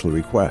take special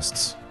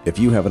requests. If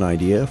you have an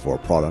idea for a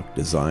product,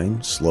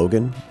 design,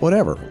 slogan,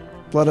 whatever,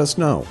 let us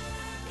know.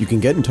 You can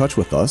get in touch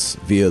with us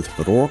via the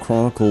Fedora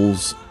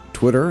Chronicles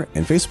Twitter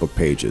and Facebook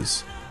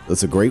pages.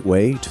 That's a great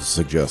way to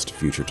suggest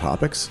future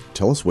topics,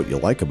 tell us what you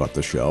like about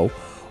the show,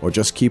 or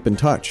just keep in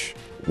touch.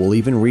 We'll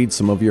even read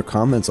some of your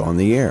comments on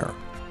the air.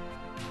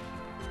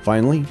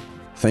 Finally,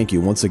 thank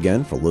you once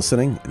again for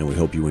listening, and we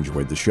hope you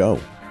enjoyed the show.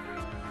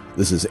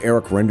 This is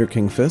Eric Render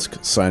King Fisk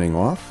signing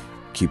off.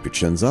 Keep your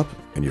chins up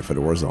and your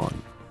fedoras on.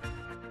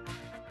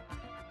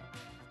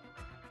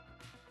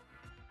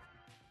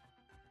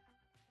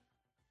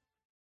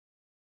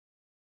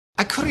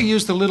 I could have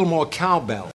used a little more cowbell.